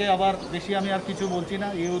উদ্যোগকে আবার বেশি আমি আর কিছু বলছি না,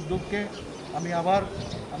 এই উদ্যোগকে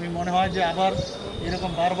আমি মনে হয় যে আবার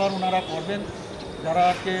এরকম বারবার ওনারা করবেন। যারা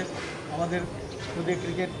আজকে আমাদের খুদে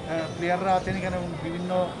ক্রিকেট প্লেয়াররা আছেন এখানে এবং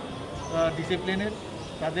বিভিন্ন ডিসিপ্লিনের,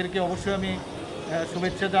 তাদেরকে অবশ্যই আমি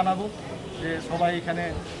শুভেচ্ছা জানাবো যে সবাই এখানে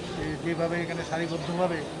যেভাবে এখানে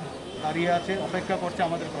সারিবদ্ধভাবে দাঁড়িয়ে আছে, অপেক্ষা করছে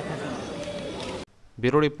আমাদের কথা শুনতে।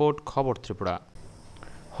 ব্যুরো রিপোর্ট, খবর ত্রিপুরা।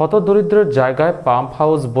 হতদরিদ্রের জায়গায় পাম্প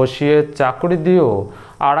হাউস বসিয়ে চাকুরি দিয়েও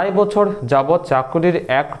 2.5 বছর যাবৎ চাকুরির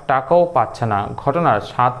 1 টাকাও পাচ্ছে না। ঘটনা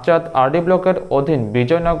সাতচাঁদ আরডি ব্লকের অধীন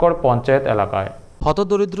বিজয়নগর পঞ্চায়েত এলাকায়।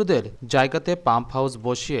 হতদরিদ্রদের জায়গাতে পাম্প হাউস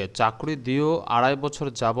বসিয়ে চাকুরি দিয়েও 2.5 বছর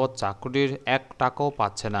যাবৎ চাকুরির 1 টাকাও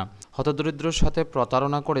পাচ্ছে না। হতদরিদ্রের সাথে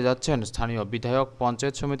প্রতারণা করে যাচ্ছেন স্থানীয় বিধায়ক,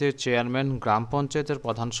 পঞ্চায়েত সমিতির চেয়ারম্যান, গ্রাম পঞ্চায়েতের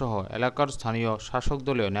প্রধানসহ এলাকার স্থানীয় শাসক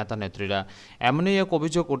দলীয় নেতা নেত্রীরা। এমনই এক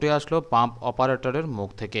অভিযোগ উঠে আসলো পাম্প অপারেটরের মুখ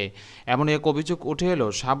থেকে। এমনই এক অভিযোগ উঠে এলো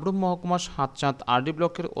সাবরুম মহকুমার সাতচাঁদ আরডি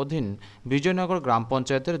ব্লকের অধীন বিজয়নগর গ্রাম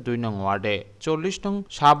পঞ্চায়েতের 2 নং ওয়ার্ডে 40 নং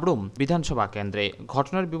সাবরুম বিধানসভা কেন্দ্রে।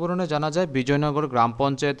 ঘটনার বিবরণে জানা যায়, বিজয়নগর গ্রাম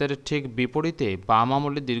পঞ্চায়েতের ঠিক বিপরীতে বাম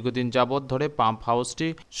আমলে দীর্ঘদিন যাবৎ ধরে পাম্প হাউসটি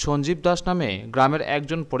সঞ্জীব দাস নামে গ্রামের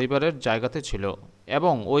একজন পরিবারের জায়গাতে ছিল।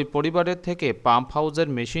 এবং ওই পরিবারের থেকে পাম্প হাউসের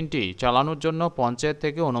মেশিনটি চালানোর জন্য পঞ্চায়েত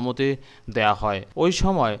থেকে অনুমতি দেয়া হয়। ওই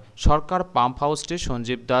সময় সরকার পাম্প হাউসটি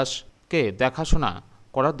সঞ্জীব দাসকে দেখাশোনা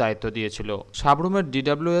করার দায়িত্ব দিয়েছিল। সাবরুমের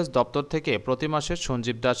DWS দপ্তর থেকে প্রতি মাসে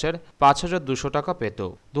সঞ্জীব দাসের ৫,২০০ টাকা পেত।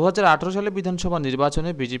 ২০১৮ সালে বিধানসভা নির্বাচনে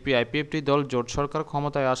বিজেপি-IPFT দল জোট সরকার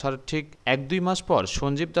ক্ষমতায় আসার ঠিক ১-২ মাস পর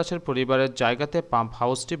সঞ্জীব দাসের পরিবারের জায়গাতে পাম্প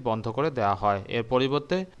হাউসটি বন্ধ করে দেওয়া হয়। এর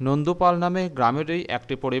পরিবর্তে নন্দুপাল নামে গ্রামেরই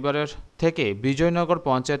একটি পরিবারের থেকে বিজয়নগর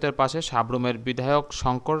পঞ্চায়েতের পাশে সাবরুমের বিধায়ক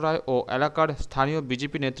শঙ্কর রায় ও এলাকার স্থানীয়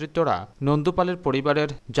বিজেপি নেতৃত্বরা নন্দুপালের পরিবারের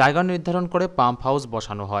জায়গা নির্ধারণ করে পাম্প হাউস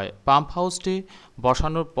বসানো হয়। পাম্প হাউসটি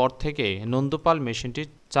বসানোর পর থেকে নন্দুপাল মেশিনটি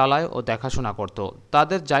চালায় ও দেখাশোনা করত।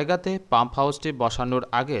 তাদের জায়গাতে পাম্প হাউসটি বসানোর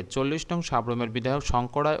আগে ৪০ নং সাবরুমের বিধায়ক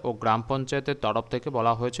শঙ্কর রায় ও গ্রাম পঞ্চায়েতের তরফ থেকে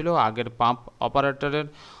বলা হয়েছিল আগের পাম্প অপারেটরের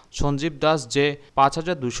সঞ্জীব দাস যে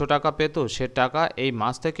 ৫,২০০ টাকা পেত সে টাকা এই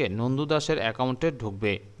মাস থেকে নন্দু দাসের অ্যাকাউন্টে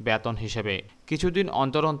ঢুকবে বেতন হিসেবে। কিছুদিন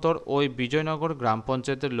অন্তর অন্তর ওই বিজয়নগর গ্রাম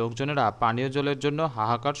পঞ্চায়েতের লোকজনেরা পানীয় জলের জন্য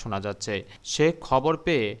হাহাকার শোনা যাচ্ছে। সে খবর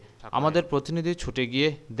পেয়ে আমাদের প্রতিনিধি ছুটে গিয়ে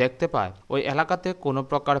দেখতে পায় ওই এলাকাতে কোনো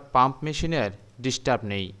প্রকার পাম্প মেশিনের ডিস্টার্ব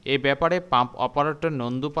নেই। এই ব্যাপারে পাম্প অপারেটর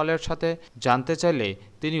নন্দুপালের সাথে জানতে চাইলে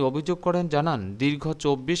তিনি অভিযোগ করেন জানান দীর্ঘ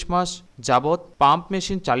 ২৪ মাস যাবৎ পাম্প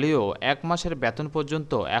মেশিন চালিয়েও ১ মাসের বেতন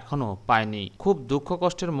পর্যন্ত এখনও পায়নি। খুব দুঃখ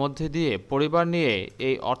কষ্টের মধ্যে দিয়ে পরিবার নিয়ে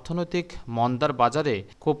এই অর্থনৈতিক মন্দার বাজারে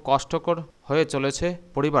খুব কষ্টকর হয়ে চলেছে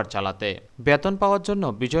পরিবার চালাতে। বেতন পাওয়ার জন্য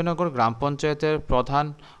বিজয়নগর গ্রাম পঞ্চায়েতের প্রধান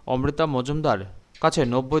অমৃতা মজুমদার কাছে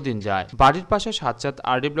 ৯০ দিন যায়। বাড়ির পাশে সাতচাঁদ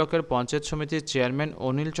RD ব্লকের পঞ্চায়েত সমিতির চেয়ারম্যান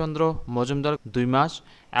অনিল চন্দ্র মজুমদার ২ মাস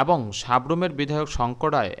এবং সাবরুমের বিধায়ক শঙ্কর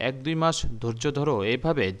রায় ১-২ মাস ধৈর্য ধরো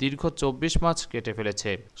এইভাবে দীর্ঘ ২৪ মাস কেটে ফেলেছে।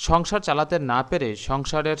 সংসার চালাতে না পেরে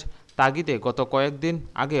সংসারের তাগিদে গত কয়েকদিন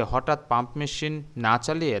আগে হঠাৎ পাম্প মেশিন না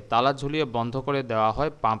চালিয়ে তালা ঝুলিয়ে বন্ধ করে দেওয়া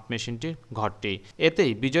হয় পাম্প মেশিনটির ঘরটি।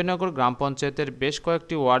 এতেই বিজয়নগর গ্রাম পঞ্চায়েতের বেশ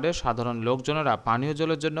কয়েকটি ওয়ার্ডের সাধারণ লোকজনেরা পানীয়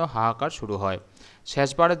জলের জন্য হাহাকার শুরু হয়।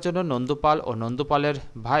 শেষবারের জন্য নন্দুপাল ও নন্দুপালের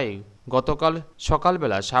ভাই গতকাল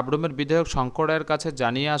সকালবেলা সাবরুমের বিধায়ক শঙ্কর রায়ের কাছে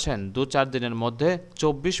জানিয়ে আসেন ২-৪ দিনের মধ্যে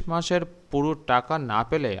 ২৪ মাসের পুরো টাকা না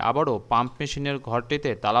পেলে আবারও পাম্প মেশিনের ঘরটিতে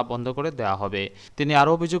তালা বন্ধ করে দেওয়া হবে। তিনি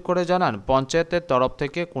আরও অভিযোগ করে জানান পঞ্চায়েতের তরফ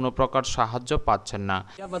থেকে কোনো প্রকার সাহায্য পাচ্ছেন না।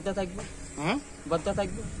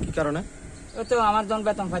 কি কারণে? ওই তো আমার যখন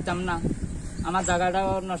বেতন পাইতাম না, আমার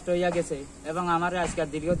জায়গাটাও নষ্ট হইয়া গেছে এবং আমার আজকে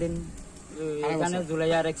দীর্ঘদিন এখানে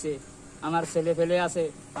ঝুলাইয়া রাখছে। আমার ছেলে ফেলে আছে,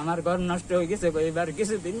 আমার ঘর নষ্ট হয়ে গেছে। এবার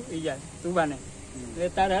কিছুদিন তুবানে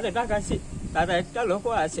তারা ডাকাছি, তারা একটা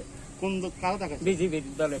লোকও আছে বিজেপির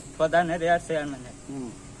দলের প্রধানের আর চেয়ারম্যানের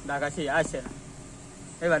ডাকাছি আছে না।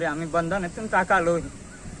 এবারে আমি বন্ধনে তুমি টাকা লই,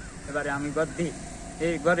 এবারে আমি ঘর দিই।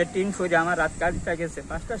 এই ঘরে টিন সরে আমার রাত কাটটা গেছে,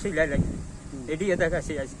 5টা সিলাই লাগছে। এদিকে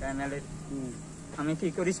দেখাছি আজকে MLA আমি কি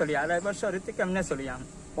করি চলি, 2.5 বছর কেমনে চলি আমি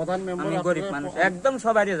গরিব মানুষ। একদম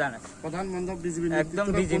সবারই জানা একদম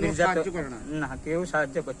বিজেপির না, কেউ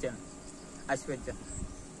সাহায্য করছে না আজ পর্যন্ত।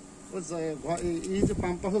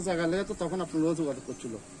 তখন আপনারা যোগাযোগ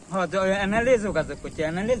করছিল? MLA যোগাযোগ করছে,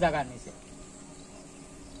 MLA জায়গা নিছে।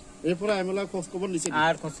 এরপরে MLA খোঁজ খবর নিছে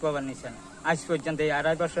আর খোঁজ খবর নিছে না আজ পর্যন্ত। এই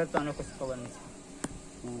 2.5 বছর তো অনেক খোঁজ খবর নিছে।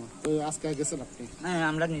 আজকে গেছেন আপনি? হ্যাঁ,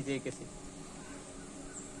 আমরা নিজেই গেছি।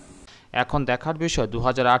 এখন দেখার বিষয়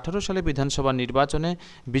 ২০১৮ সালে বিধানসভা নির্বাচনে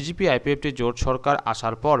বিজেপি-IPFT জোট সরকার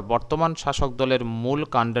আসার পর বর্তমান শাসক দলের মূল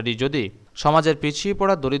কাণ্ডারি যদি সমাজের পিছিয়ে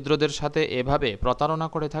পড়া দরিদ্রদের সাথে এভাবে প্রতারণা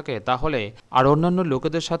করে থাকে তাহলে আর অন্যান্য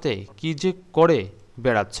লোকেদের সাথে কি যে করে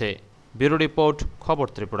বেড়াচ্ছে। ব্যুরো রিপোর্ট, খবর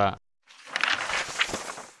ত্রিপুরা।